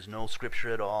Scripture, that is no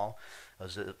Scripture at all,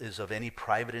 is of any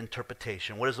private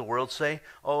interpretation. What does the world say?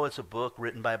 Oh, it's a book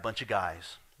written by a bunch of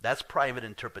guys. That's private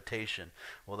interpretation.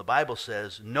 Well, the Bible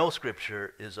says no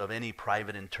Scripture is of any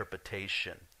private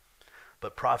interpretation.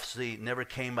 but prophecy never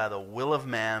came by the will of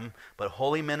man, but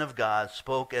holy men of God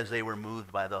spoke as they were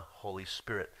moved by the Holy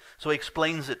Spirit. So he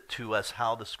explains it to us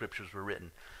how the scriptures were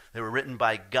written. They were written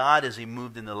by God as he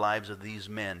moved in the lives of these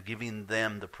men, giving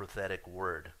them the prophetic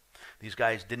word. These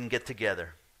guys didn't get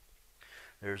together.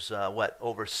 There's,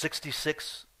 over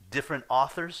 66 different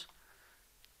authors,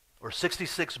 or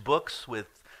 66 books with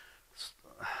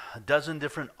a dozen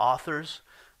different authors,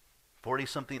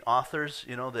 40-something authors,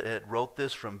 that wrote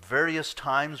this from various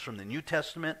times, from the New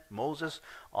Testament, Moses,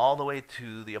 all the way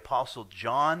to the Apostle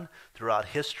John throughout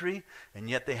history, and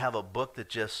yet they have a book that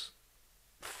just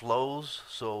flows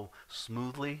so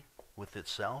smoothly with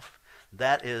itself.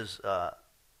 That is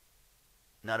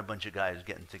not a bunch of guys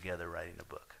getting together writing a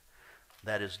book.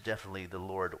 That is definitely the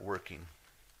Lord working.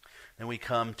 Then we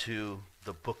come to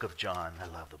the book of John. I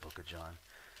love the book of John.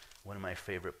 One of my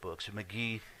favorite books.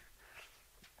 McGee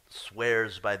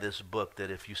swears by this book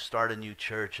that if you start a new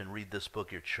church and read this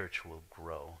book, your church will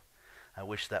grow. I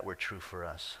wish that were true for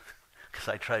us, because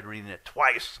I tried reading it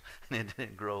twice and it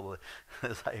didn't grow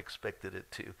as I expected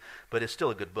it to. But it's still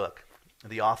a good book.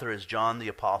 The author is John the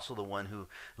Apostle, the one who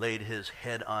laid his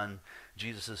head on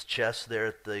Jesus' chest there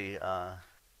at the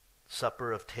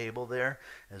supper of table there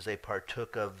as they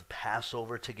partook of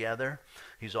Passover together.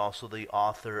 He's also the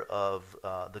author of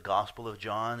the Gospel of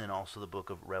John and also the book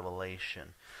of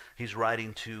Revelation. He's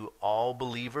writing to all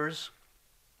believers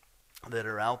that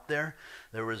are out there.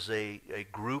 There was a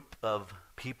group of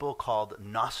people called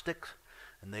Gnostics,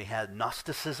 and they had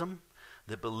Gnosticism,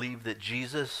 that believed that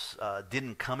Jesus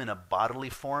didn't come in a bodily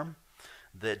form,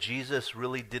 that Jesus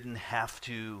really didn't have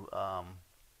to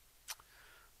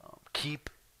keep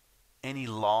any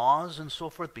laws and so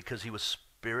forth because he was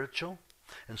spiritual.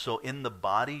 And so in the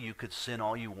body you could sin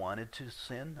all you wanted to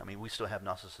sin. I mean, we still have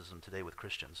Gnosticism today with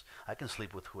Christians. I can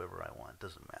sleep with whoever I want. It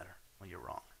doesn't matter. Well, you're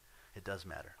wrong. It does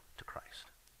matter to Christ.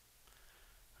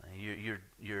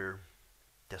 You're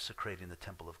desecrating the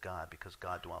temple of God because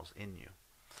God dwells in you.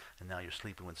 And now you're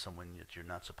sleeping with someone that you're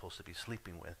not supposed to be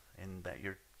sleeping with. And that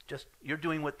you're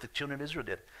doing what the children of Israel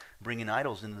did, bringing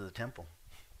idols into the temple.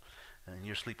 And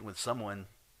you're sleeping with someone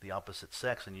the opposite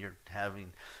sex, and you're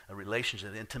having a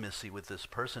relationship, intimacy with this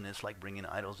person. It's like bringing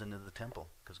idols into the temple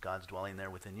because God's dwelling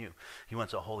there within you. He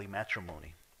wants a holy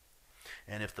matrimony.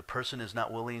 And if the person is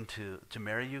not willing to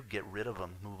marry you, get rid of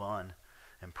them, move on,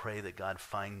 and pray that God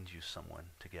finds you someone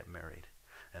to get married,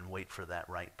 and wait for that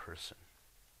right person.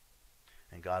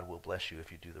 And God will bless you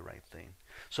if you do the right thing.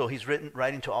 So he's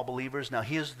writing to all believers. Now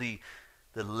he is the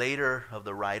later of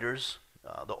the writers.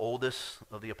 The oldest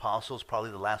of the apostles, probably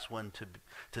the last one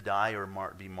to die or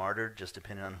be martyred, just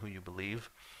depending on who you believe,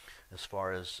 as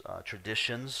far as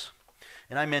traditions.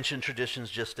 And I mention traditions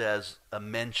just as a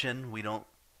mention. We don't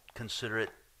consider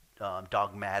it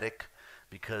dogmatic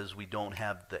because we don't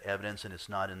have the evidence, and it's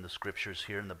not in the scriptures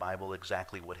here in the Bible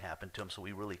exactly what happened to him, so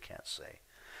we really can't say.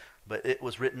 But it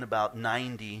was written about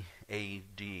 90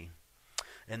 A.D.,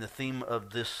 and the theme of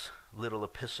this little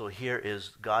epistle here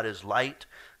is God is light,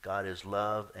 God is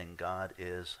love, and God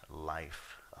is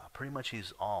life. Pretty much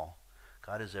he's all.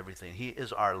 God is everything. He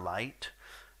is our light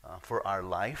for our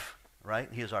life, right?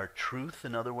 He is our truth,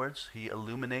 in other words. He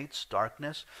illuminates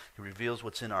darkness. He reveals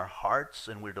what's in our hearts,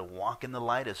 and we're to walk in the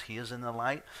light as he is in the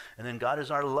light. And then God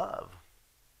is our love.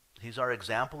 He's our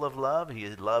example of love. He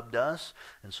loved us,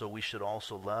 and so we should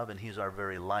also love, and he's our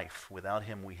very life. Without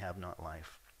him, we have not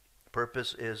life.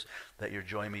 Purpose is that your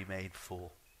joy be made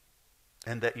full,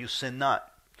 and that you sin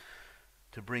not,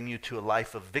 to bring you to a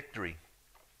life of victory,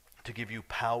 to give you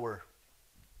power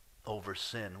over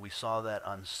sin. We saw that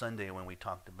on Sunday when we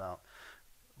talked about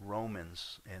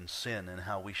Romans and sin and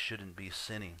how we shouldn't be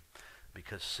sinning,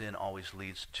 because sin always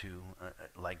leads to,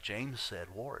 like James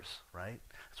said, wars, right?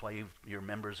 That's why your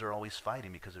members are always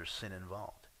fighting, because there's sin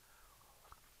involved.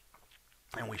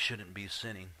 And we shouldn't be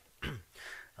sinning.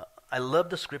 I love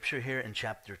the scripture here in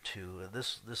chapter 2.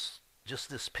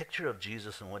 This picture of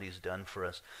Jesus and what he's done for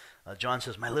us. John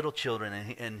says, my little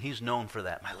children, and he's known for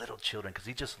that, my little children, because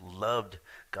he just loved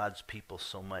God's people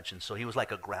so much. And so he was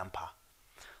like a grandpa,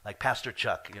 like Pastor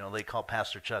Chuck. They call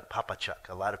Pastor Chuck Papa Chuck.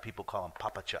 A lot of people call him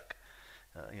Papa Chuck.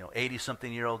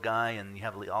 80-something-year-old guy, and you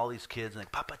have all these kids, and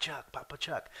like, Papa Chuck, Papa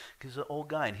Chuck. He's an old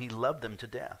guy, and he loved them to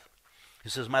death. He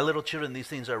says, my little children, these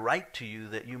things are right to you,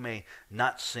 that you may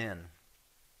not sin.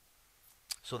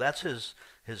 So that's his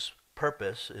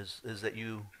purpose, is that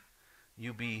you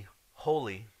be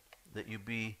holy, that you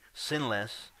be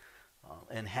sinless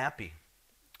and happy.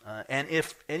 And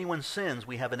if anyone sins,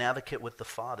 we have an advocate with the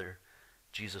Father,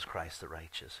 Jesus Christ the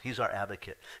righteous. He's our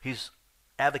advocate. He's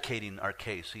advocating our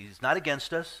case. He's not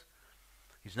against us.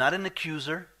 He's not an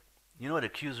accuser. You know what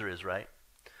accuser is, right?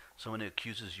 someone who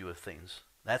accuses you of things.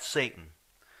 That's Satan.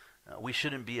 We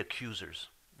shouldn't be accusers.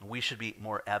 We should be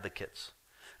more advocates.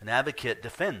 An advocate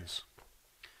defends.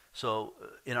 So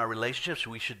in our relationships,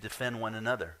 we should defend one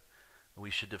another. We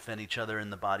should defend each other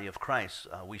in the body of Christ.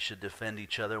 We should defend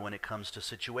each other when it comes to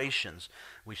situations.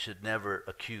 We should never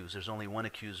accuse. There's only one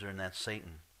accuser, and that's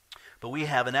Satan. But we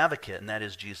have an advocate, and that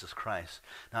is Jesus Christ.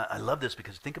 Now, I love this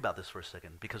because think about this for a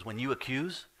second. Because when you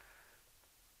accuse,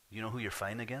 you know who you're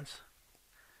fighting against?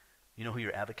 You know who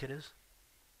your advocate is?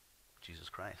 Jesus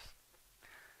Christ.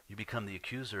 You become the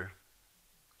accuser,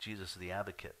 Jesus is the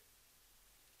advocate.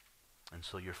 And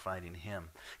so you're fighting him.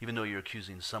 Even though you're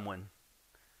accusing someone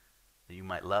that you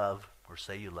might love or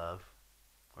say you love,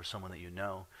 or someone that you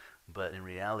know, but in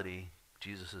reality,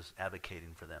 Jesus is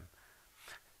advocating for them.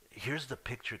 Here's the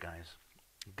picture, guys.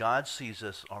 God sees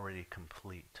us already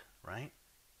complete, right?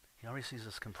 He already sees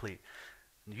us complete.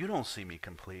 You don't see me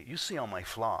complete. You see all my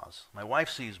flaws. My wife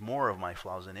sees more of my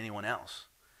flaws than anyone else.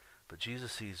 But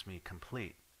Jesus sees me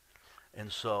complete.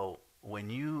 And so when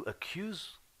you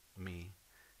accuse me,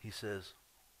 he says,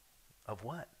 of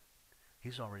what?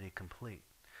 He's already complete.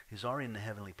 He's already in the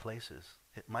heavenly places.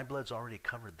 My blood's already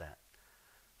covered that.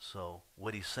 So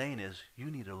what he's saying is,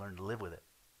 you need to learn to live with it.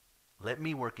 Let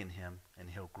me work in him, and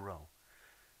he'll grow.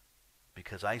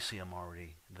 Because I see him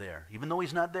already there. Even though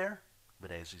he's not there,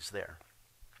 but as he's there.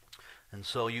 And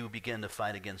so you begin to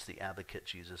fight against the advocate,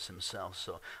 Jesus himself.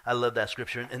 So I love that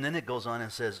scripture. And then it goes on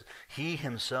and says, he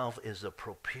himself is a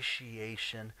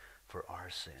propitiation for our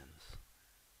sins.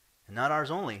 And not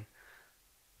ours only,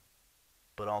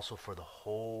 but also for the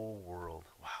whole world.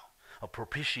 Wow. A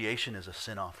propitiation is a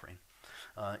sin offering.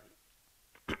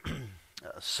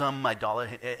 Some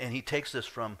idolatry, and he takes this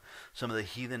from some of the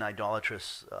heathen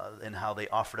idolatrous and how they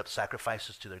offered up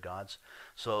sacrifices to their gods.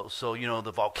 So you know,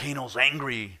 the volcano's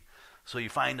angry. So you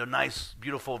find a nice,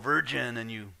 beautiful virgin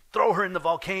and you throw her in the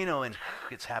volcano and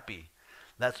it's happy.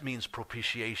 That means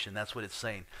propitiation. That's what it's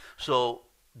saying. So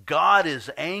God is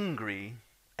angry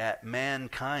at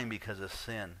mankind because of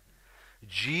sin.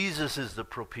 Jesus is the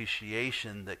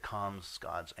propitiation that calms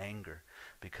God's anger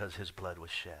because his blood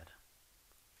was shed.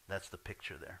 That's the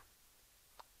picture there.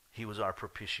 He was our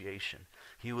propitiation.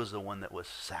 He was the one that was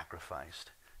sacrificed.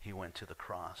 He went to the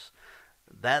cross.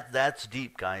 That's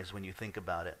deep, guys, when you think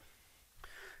about it.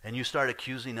 And you start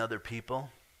accusing other people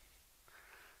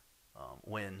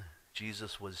when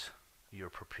Jesus was your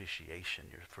propitiation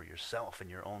for yourself and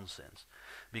your own sins.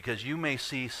 Because you may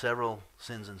see several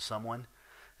sins in someone,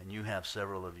 and you have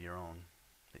several of your own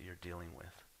that you're dealing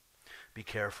with. Be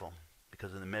careful,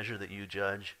 because in the measure that you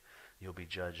judge, you'll be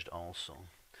judged also.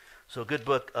 So a good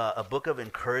book, a book of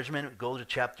encouragement. Go to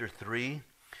chapter 3.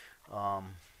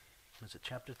 Is it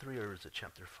chapter 3 or is it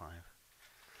chapter 5?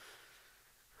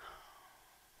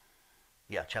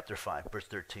 Yeah, chapter 5, verse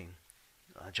 13.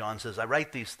 John says, I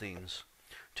write these things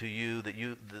to you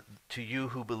to you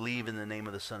who believe in the name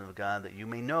of the Son of God, that you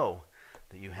may know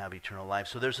that you have eternal life.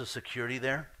 So there's a security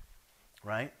there,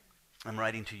 right? I'm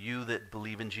writing to you that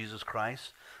believe in Jesus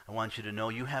Christ. I want you to know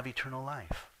you have eternal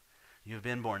life. You've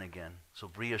been born again, so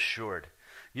be assured.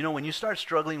 You know, when you start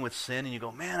struggling with sin and you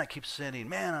go, man, I keep sinning,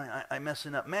 man, I'm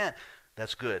messing up, man,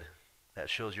 that's good. That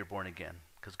shows you're born again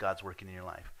because God's working in your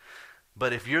life.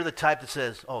 But if you're the type that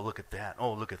says, oh, look at that,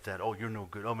 oh, you're no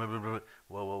good, oh, blah, blah, blah.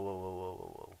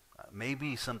 Whoa.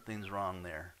 Maybe something's wrong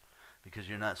there because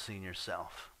you're not seeing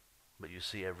yourself, but you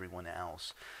see everyone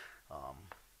else.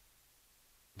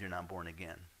 You're not born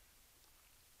again.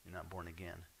 You're not born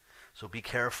again. So be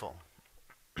careful.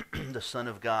 The Son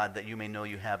of God, that you may know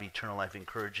you have eternal life.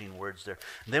 Encouraging words there.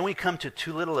 And then we come to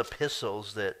two little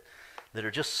epistles that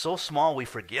are just so small we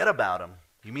forget about them.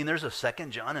 You mean there's a 2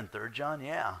 John and 3 John?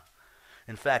 Yeah.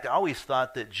 In fact, I always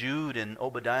thought that Jude and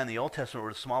Obadiah in the Old Testament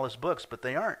were the smallest books, but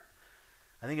they aren't.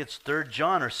 I think it's 3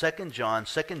 John or 2 John.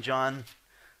 2 John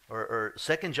or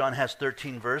 2 John has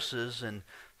 13 verses and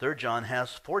 3 John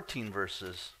has 14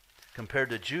 verses compared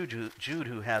to Jude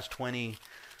who has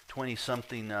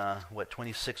 20-something,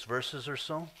 26 verses or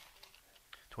so?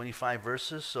 25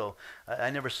 verses. So I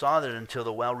never saw that until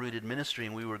the Well-Rooted Ministry,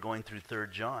 and we were going through 3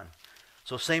 John.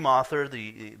 So same author,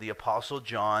 the Apostle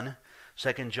John.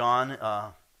 2 John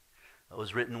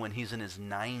was written when he's in his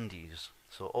 90s.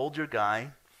 So older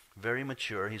guy, very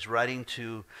mature. He's writing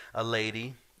to a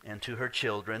lady and to her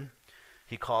children.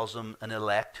 He calls them an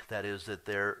elect, that is, that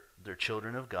they're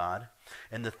children of God.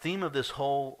 And the theme of this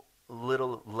whole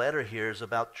little letter here is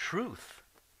about truth.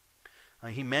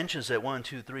 He mentions that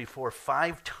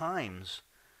 5 times,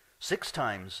 6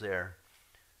 times there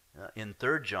in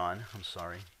 3 John. I'm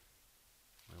sorry.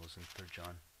 It was in 3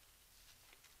 John.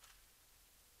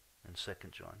 And 2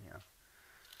 John, yeah.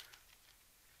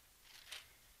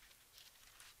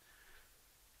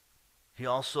 He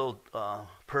also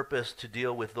purposed to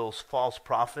deal with those false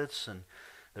prophets and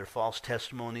their false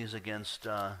testimonies against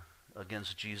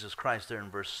Jesus Christ there in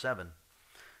verse 7,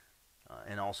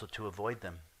 and also to avoid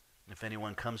them. If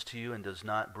anyone comes to you and does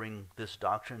not bring this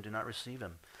doctrine, do not receive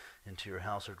him into your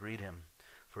house or greet him,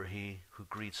 for he who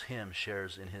greets him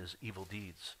shares in his evil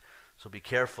deeds. So be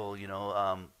careful,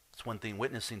 it's one thing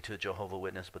witnessing to a Jehovah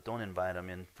Witness, but don't invite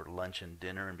them in for lunch and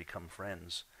dinner and become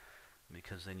friends,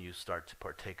 because then you start to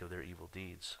partake of their evil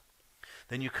deeds.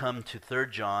 Then you come to 3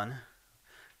 John.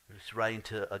 He's writing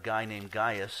to a guy named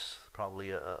Gaius,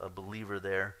 probably a believer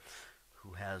there,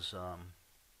 who has a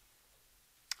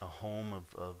home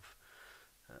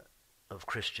of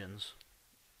Christians.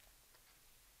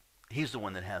 He's the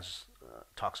one that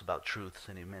talks about truths,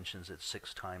 and he mentions it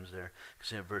 6 times there. You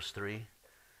see it verse 3, a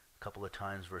couple of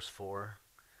times, verse 4,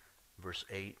 verse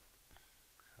 8,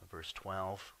 verse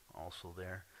 12, also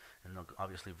there, and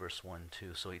obviously verse 1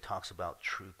 too. So he talks about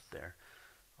truth there.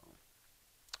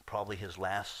 Probably his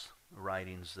last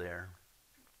writings there,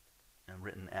 and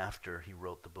written after he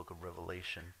wrote the book of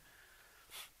Revelation.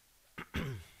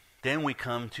 Then we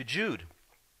come to Jude.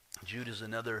 Jude is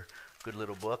another good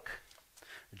little book.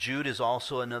 Jude is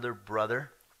also another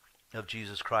brother of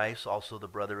Jesus Christ, also the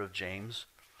brother of James.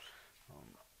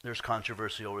 There's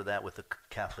controversy over that with the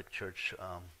Catholic Church.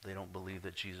 They don't believe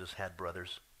that Jesus had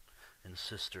brothers and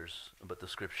sisters, but the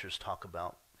scriptures talk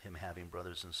about him having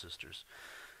brothers and sisters.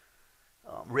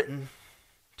 Written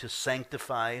to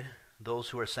sanctify those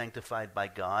who are sanctified by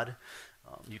God.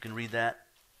 You can read that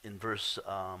in verse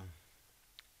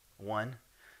 1.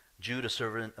 Jude, a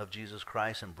servant of Jesus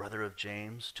Christ and brother of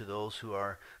James, to those who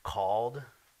are called,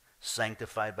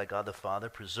 sanctified by God the Father,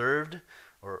 preserved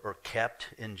or kept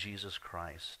in Jesus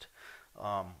Christ.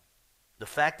 The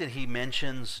fact that he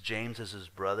mentions James as his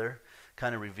brother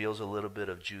kind of reveals a little bit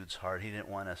of Jude's heart. He didn't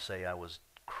want to say, I was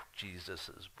Jesus'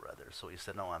 brother. So he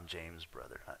said, no, I'm James'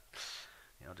 brother.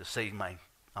 To say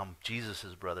I'm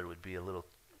Jesus' brother would be a little,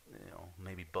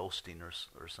 maybe boasting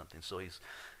or something. So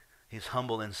he's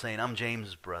humble in saying, I'm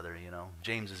James' brother,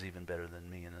 James is even better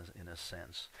than me in a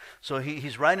sense. So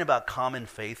he's writing about common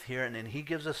faith here, and then he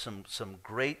gives us some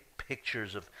great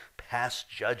pictures of past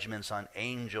judgments on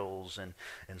angels and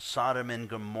Sodom and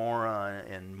Gomorrah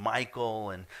and Michael,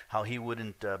 and how he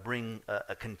wouldn't bring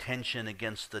a contention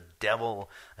against the devil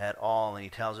at all. And he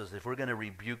tells us if we're going to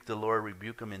rebuke the Lord,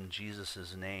 rebuke him in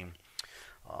Jesus' name.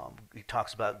 He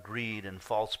talks about greed and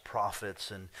false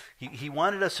prophets, and he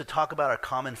wanted us to talk about our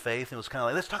common faith. It was kind of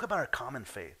like, let's talk about our common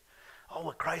faith. Oh,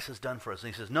 what Christ has done for us.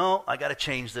 And he says, no, I got to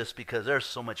change this because there's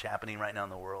so much happening right now in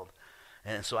the world.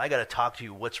 And so I got to talk to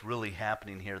you what's really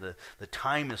happening here. The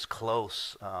time is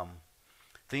close.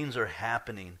 Things are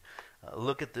happening.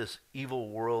 Look at this evil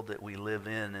world that we live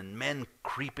in, and men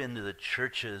creep into the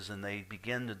churches and they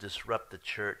begin to disrupt the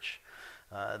church.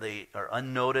 They are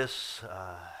unnoticed,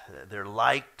 they're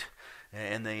liked,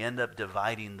 and they end up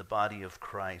dividing the body of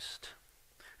Christ.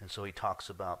 And so he talks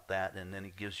about that, and then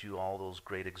he gives you all those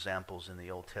great examples in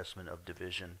the Old Testament of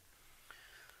division.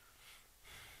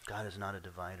 God is not a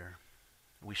divider.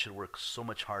 We should work so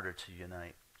much harder to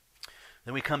unite.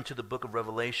 Then we come to the book of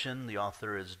Revelation. The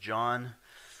author is John.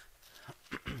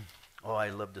 Oh, I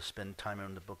love to spend time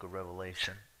in the book of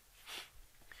Revelation.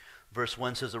 Verse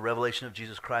 1 says, the revelation of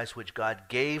Jesus Christ, which God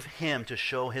gave him to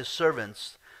show his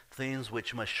servants things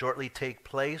which must shortly take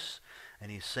place, and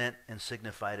he sent and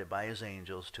signified it by his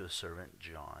angels to his servant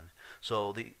John.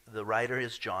 So the writer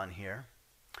is John here.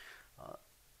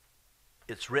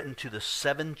 It's written to the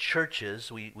 7 churches.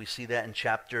 We see that in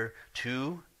chapter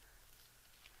 2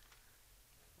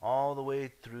 all the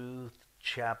way through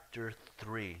chapter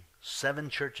 3. 7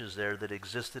 churches there that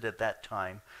existed at that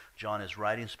time. John is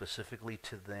writing specifically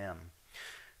to them.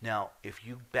 Now, if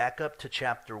you back up to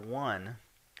chapter 1,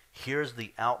 here's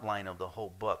the outline of the whole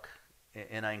book.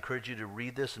 And I encourage you to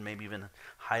read this and maybe even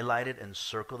highlight it and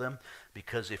circle them,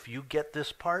 because if you get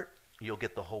this part, you'll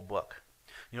get the whole book.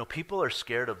 People are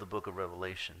scared of the book of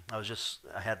Revelation.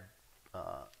 I had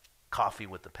coffee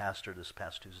with the pastor this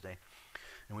past Tuesday,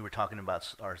 and we were talking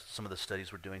about some of the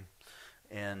studies we're doing.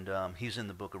 And he's in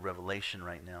the book of Revelation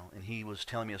right now. And he was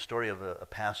telling me a story of a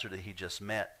pastor that he just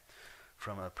met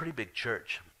from a pretty big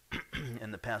church.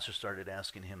 And the pastor started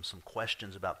asking him some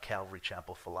questions about Calvary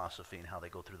Chapel philosophy and how they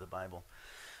go through the Bible.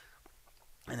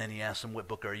 And then he asked him, what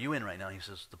book are you in right now? And he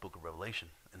says, the book of Revelation.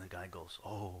 And the guy goes,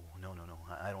 oh, no,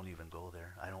 I don't even go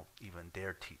there. I don't even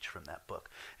dare teach from that book.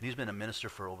 And he's been a minister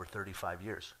for over 35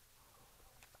 years.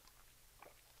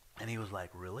 And he was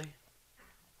like, really?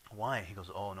 Why? He goes,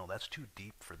 oh, no, that's too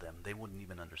deep for them. They wouldn't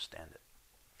even understand it.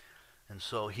 And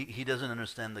so he doesn't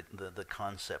understand the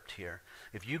concept here.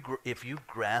 If you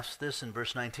grasp this in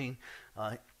verse 19,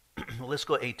 well, let's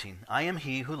go 18. I am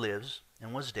he who lives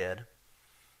and was dead,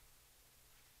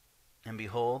 and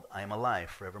behold, I am alive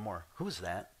forevermore. Who's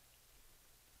that?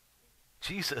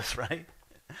 Jesus, right?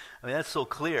 I mean, that's so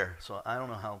clear. So I don't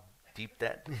know how deep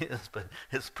that is, but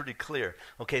it's pretty clear.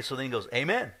 Okay, so then he goes,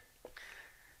 amen.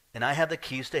 And I have the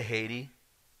keys to Hades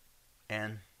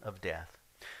and of death.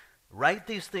 Write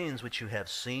these things which you have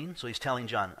seen. So he's telling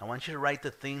John, I want you to write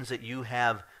the things that you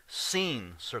have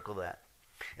seen, circle that.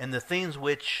 And the things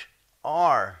which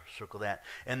are, circle that.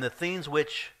 And the things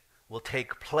which will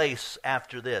take place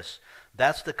after this.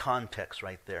 That's the context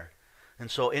right there. And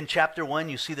so in chapter 1,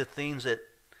 you see the things that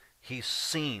he's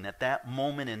seen at that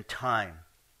moment in time.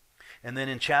 And then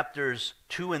in chapters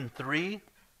 2 and 3,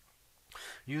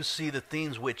 you see the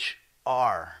things which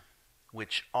are.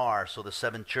 So the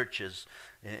 7 churches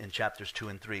in chapters 2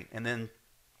 and 3. And then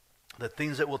the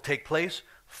things that will take place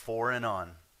 4 and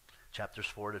on. Chapters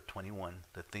 4 to 21.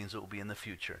 The things that will be in the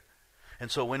future.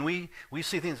 And so when we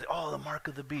see things, the mark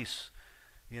of the beast,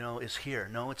 is here.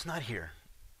 No, it's not here.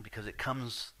 Because it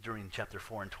comes during chapter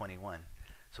 4 and 21.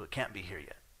 So it can't be here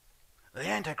yet. The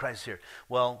Antichrist is here.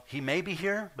 Well, he may be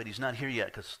here, but he's not here yet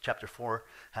because chapter 4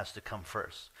 has to come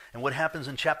first. And what happens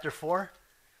in chapter 4?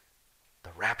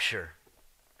 The rapture.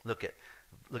 Look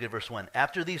at verse 1.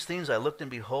 After these things I looked,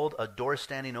 and behold, a door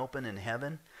standing open in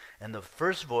heaven, and the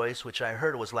first voice which I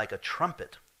heard was like a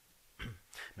trumpet.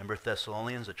 Remember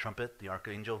Thessalonians, a trumpet, the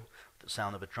archangel, the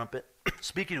sound of a trumpet?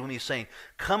 Speaking to me, saying,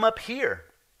 come up here,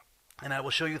 and I will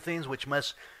show you things which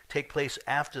must take place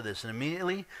after this. And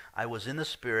immediately I was in the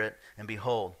Spirit, and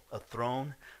behold, a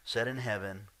throne set in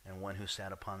heaven, and one who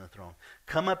sat upon the throne.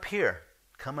 Come up here.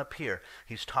 Come up here.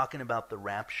 He's talking about the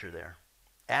rapture there.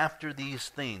 After these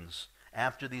things,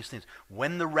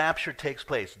 when the rapture takes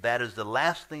place, that is the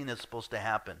last thing that's supposed to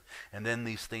happen. And then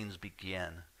these things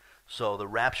begin. So the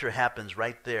rapture happens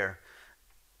right there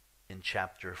in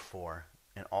chapter 4.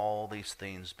 And all these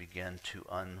things begin to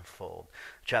unfold.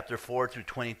 Chapter 4 through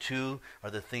 22 are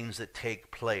the things that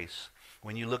take place.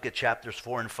 When you look at chapters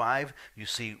 4 and 5, you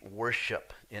see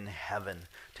worship in heaven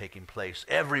taking place.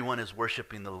 Everyone is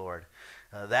worshiping the Lord.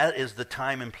 That is the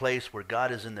time and place where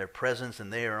God is in their presence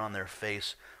and they are on their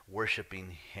face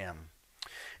worshiping Him.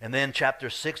 And then chapter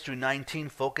 6 through 19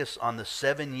 focus on the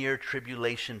 7-year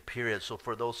tribulation period. So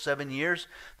for those 7 years,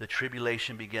 the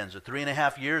tribulation begins. The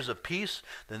 3.5 years of peace,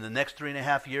 then the next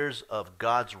 3.5 years of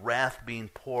God's wrath being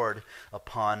poured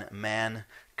upon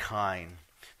mankind.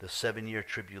 The 7-year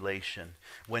tribulation.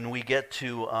 When we get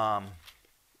to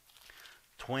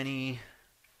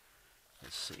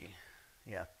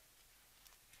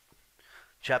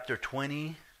chapter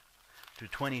 20 through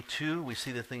 22, we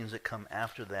see the things that come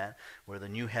after that, where the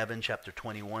new heaven, chapter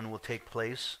 21, will take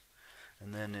place.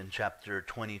 And then in chapter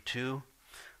 22,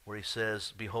 where he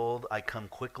says, behold, I come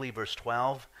quickly, verse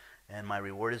 12, and my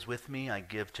reward is with me. I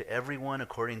give to everyone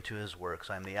according to his works.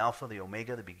 I am the Alpha, the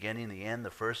Omega, the beginning, the end,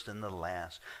 the first and the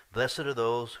last. Blessed are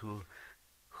those who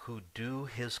do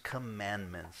his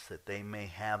commandments, that they may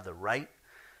have the right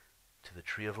to the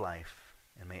tree of life,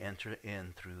 and may enter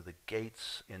in through the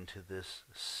gates into this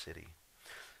city.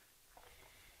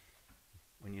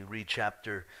 When you read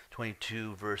chapter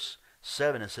 22, verse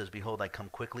 7, it says, behold, I come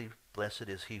quickly. Blessed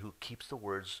is he who keeps the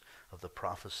words of the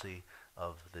prophecy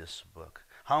of this book.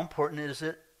 How important is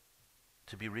it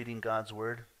to be reading God's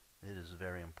word? It is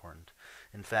very important.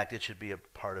 In fact, it should be a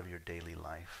part of your daily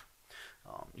life.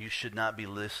 You should not be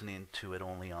listening to it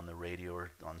only on the radio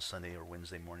or on Sunday or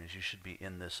Wednesday mornings. You should be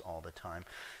in this all the time.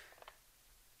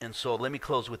 And so let me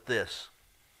close with this.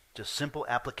 Just simple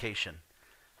application.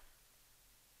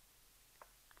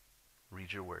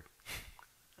 Read your word.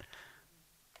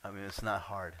 I mean, it's not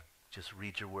hard. Just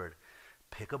read your word.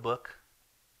 Pick a book.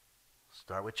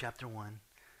 Start with chapter 1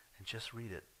 and just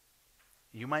read it.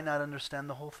 You might not understand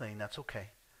the whole thing. That's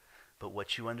okay. But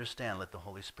what you understand, let the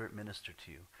Holy Spirit minister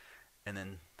to you. And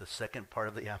then the second part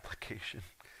of the application,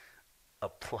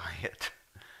 apply it.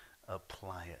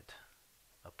 Apply it.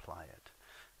 Apply it.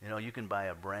 You know, you can buy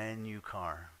a brand new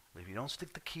car, but if you don't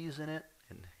stick the keys in it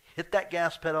and hit that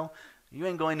gas pedal, you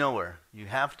ain't going nowhere. You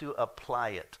have to apply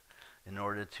it in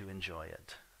order to enjoy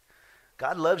it.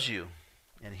 God loves you,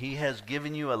 and he has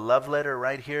given you a love letter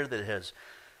right here that has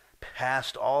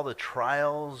passed all the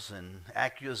trials and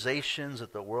accusations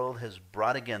that the world has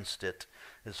brought against it.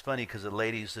 It's funny because the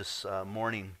ladies this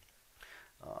morning,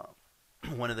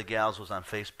 one of the gals was on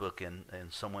Facebook,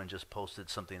 and someone just posted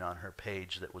something on her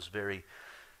page that was very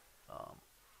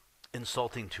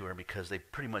insulting to her because they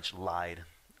pretty much lied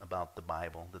about the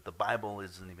Bible, that the Bible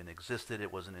isn't even existed.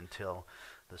 It wasn't until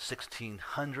the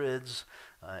 1600s,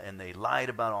 and they lied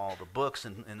about all the books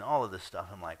and all of this stuff.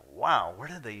 I'm like, wow, where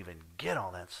did they even get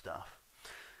all that stuff?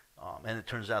 And it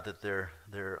turns out that they're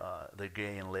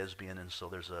gay and lesbian, and so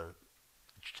there's a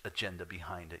agenda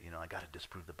behind it. I got to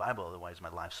disprove the Bible, otherwise my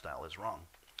lifestyle is wrong.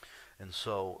 And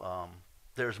so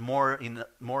there's more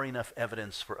enough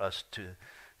evidence for us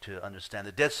to understand.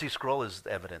 The Dead Sea Scroll is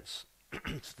evidence.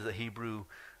 It's the Hebrew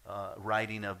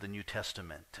writing of the New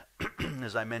Testament.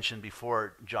 As I mentioned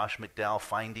before, Josh McDowell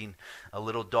finding a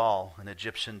little doll, an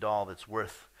Egyptian doll that's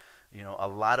worth a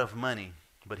lot of money,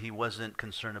 but he wasn't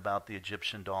concerned about the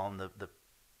Egyptian doll and the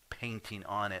painting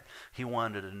on it. He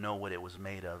wanted to know what it was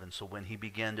made of. And so when he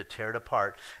began to tear it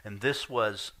apart, and this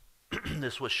was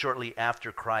this was shortly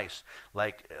after Christ,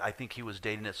 like I think he was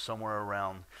dating it somewhere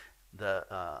around the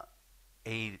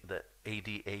AD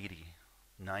 80,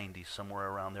 90, somewhere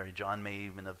around there. John may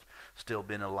even have still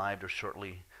been alive or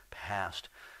shortly past.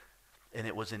 And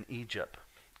it was in Egypt.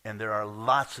 And there are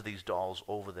lots of these dolls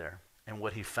over there. And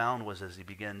what he found was, as he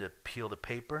began to peel the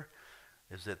paper,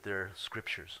 is that they're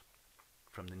scriptures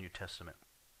from the New Testament.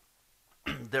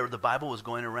 The Bible was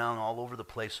going around all over the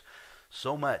place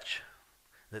so much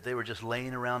that they were just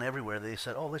laying around everywhere. They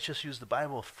said, oh, let's just use the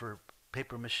Bible for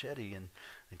paper machete and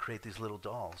create these little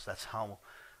dolls. That's how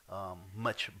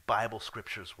much Bible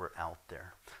scriptures were out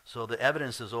there. So the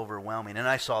evidence is overwhelming. And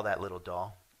I saw that little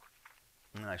doll.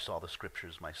 And I saw the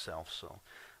scriptures myself, so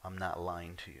I'm not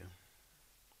lying to you.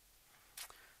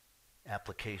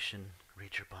 Application: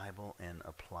 read your Bible and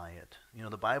apply it.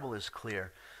 The Bible is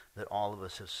clear that all of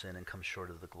us have sinned and come short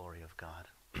of the glory of God.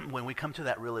 When we come to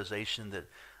that realization that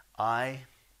I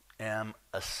am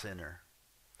a sinner,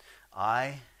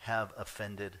 I have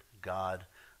offended God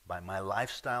by my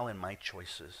lifestyle and my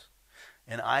choices,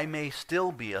 and I may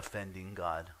still be offending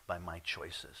God by my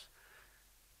choices.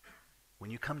 When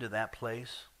you come to that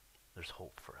place, there's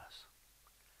hope for us,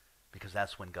 because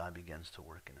that's when God begins to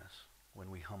work in us, when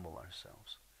we humble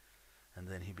ourselves, and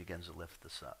then he begins to lift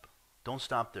us up. Don't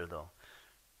stop there, though.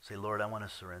 Say, Lord, I want to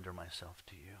surrender myself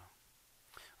to you.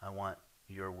 I want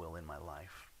your will in my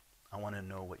life. I want to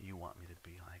know what you want me to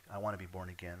be like. I want to be born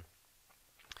again.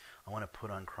 I want to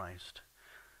put on Christ.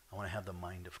 I want to have the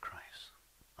mind of Christ.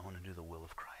 I want to do the will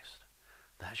of Christ.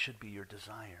 That should be your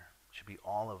desire. It should be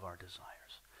all of our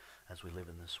desires as we live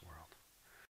in this world.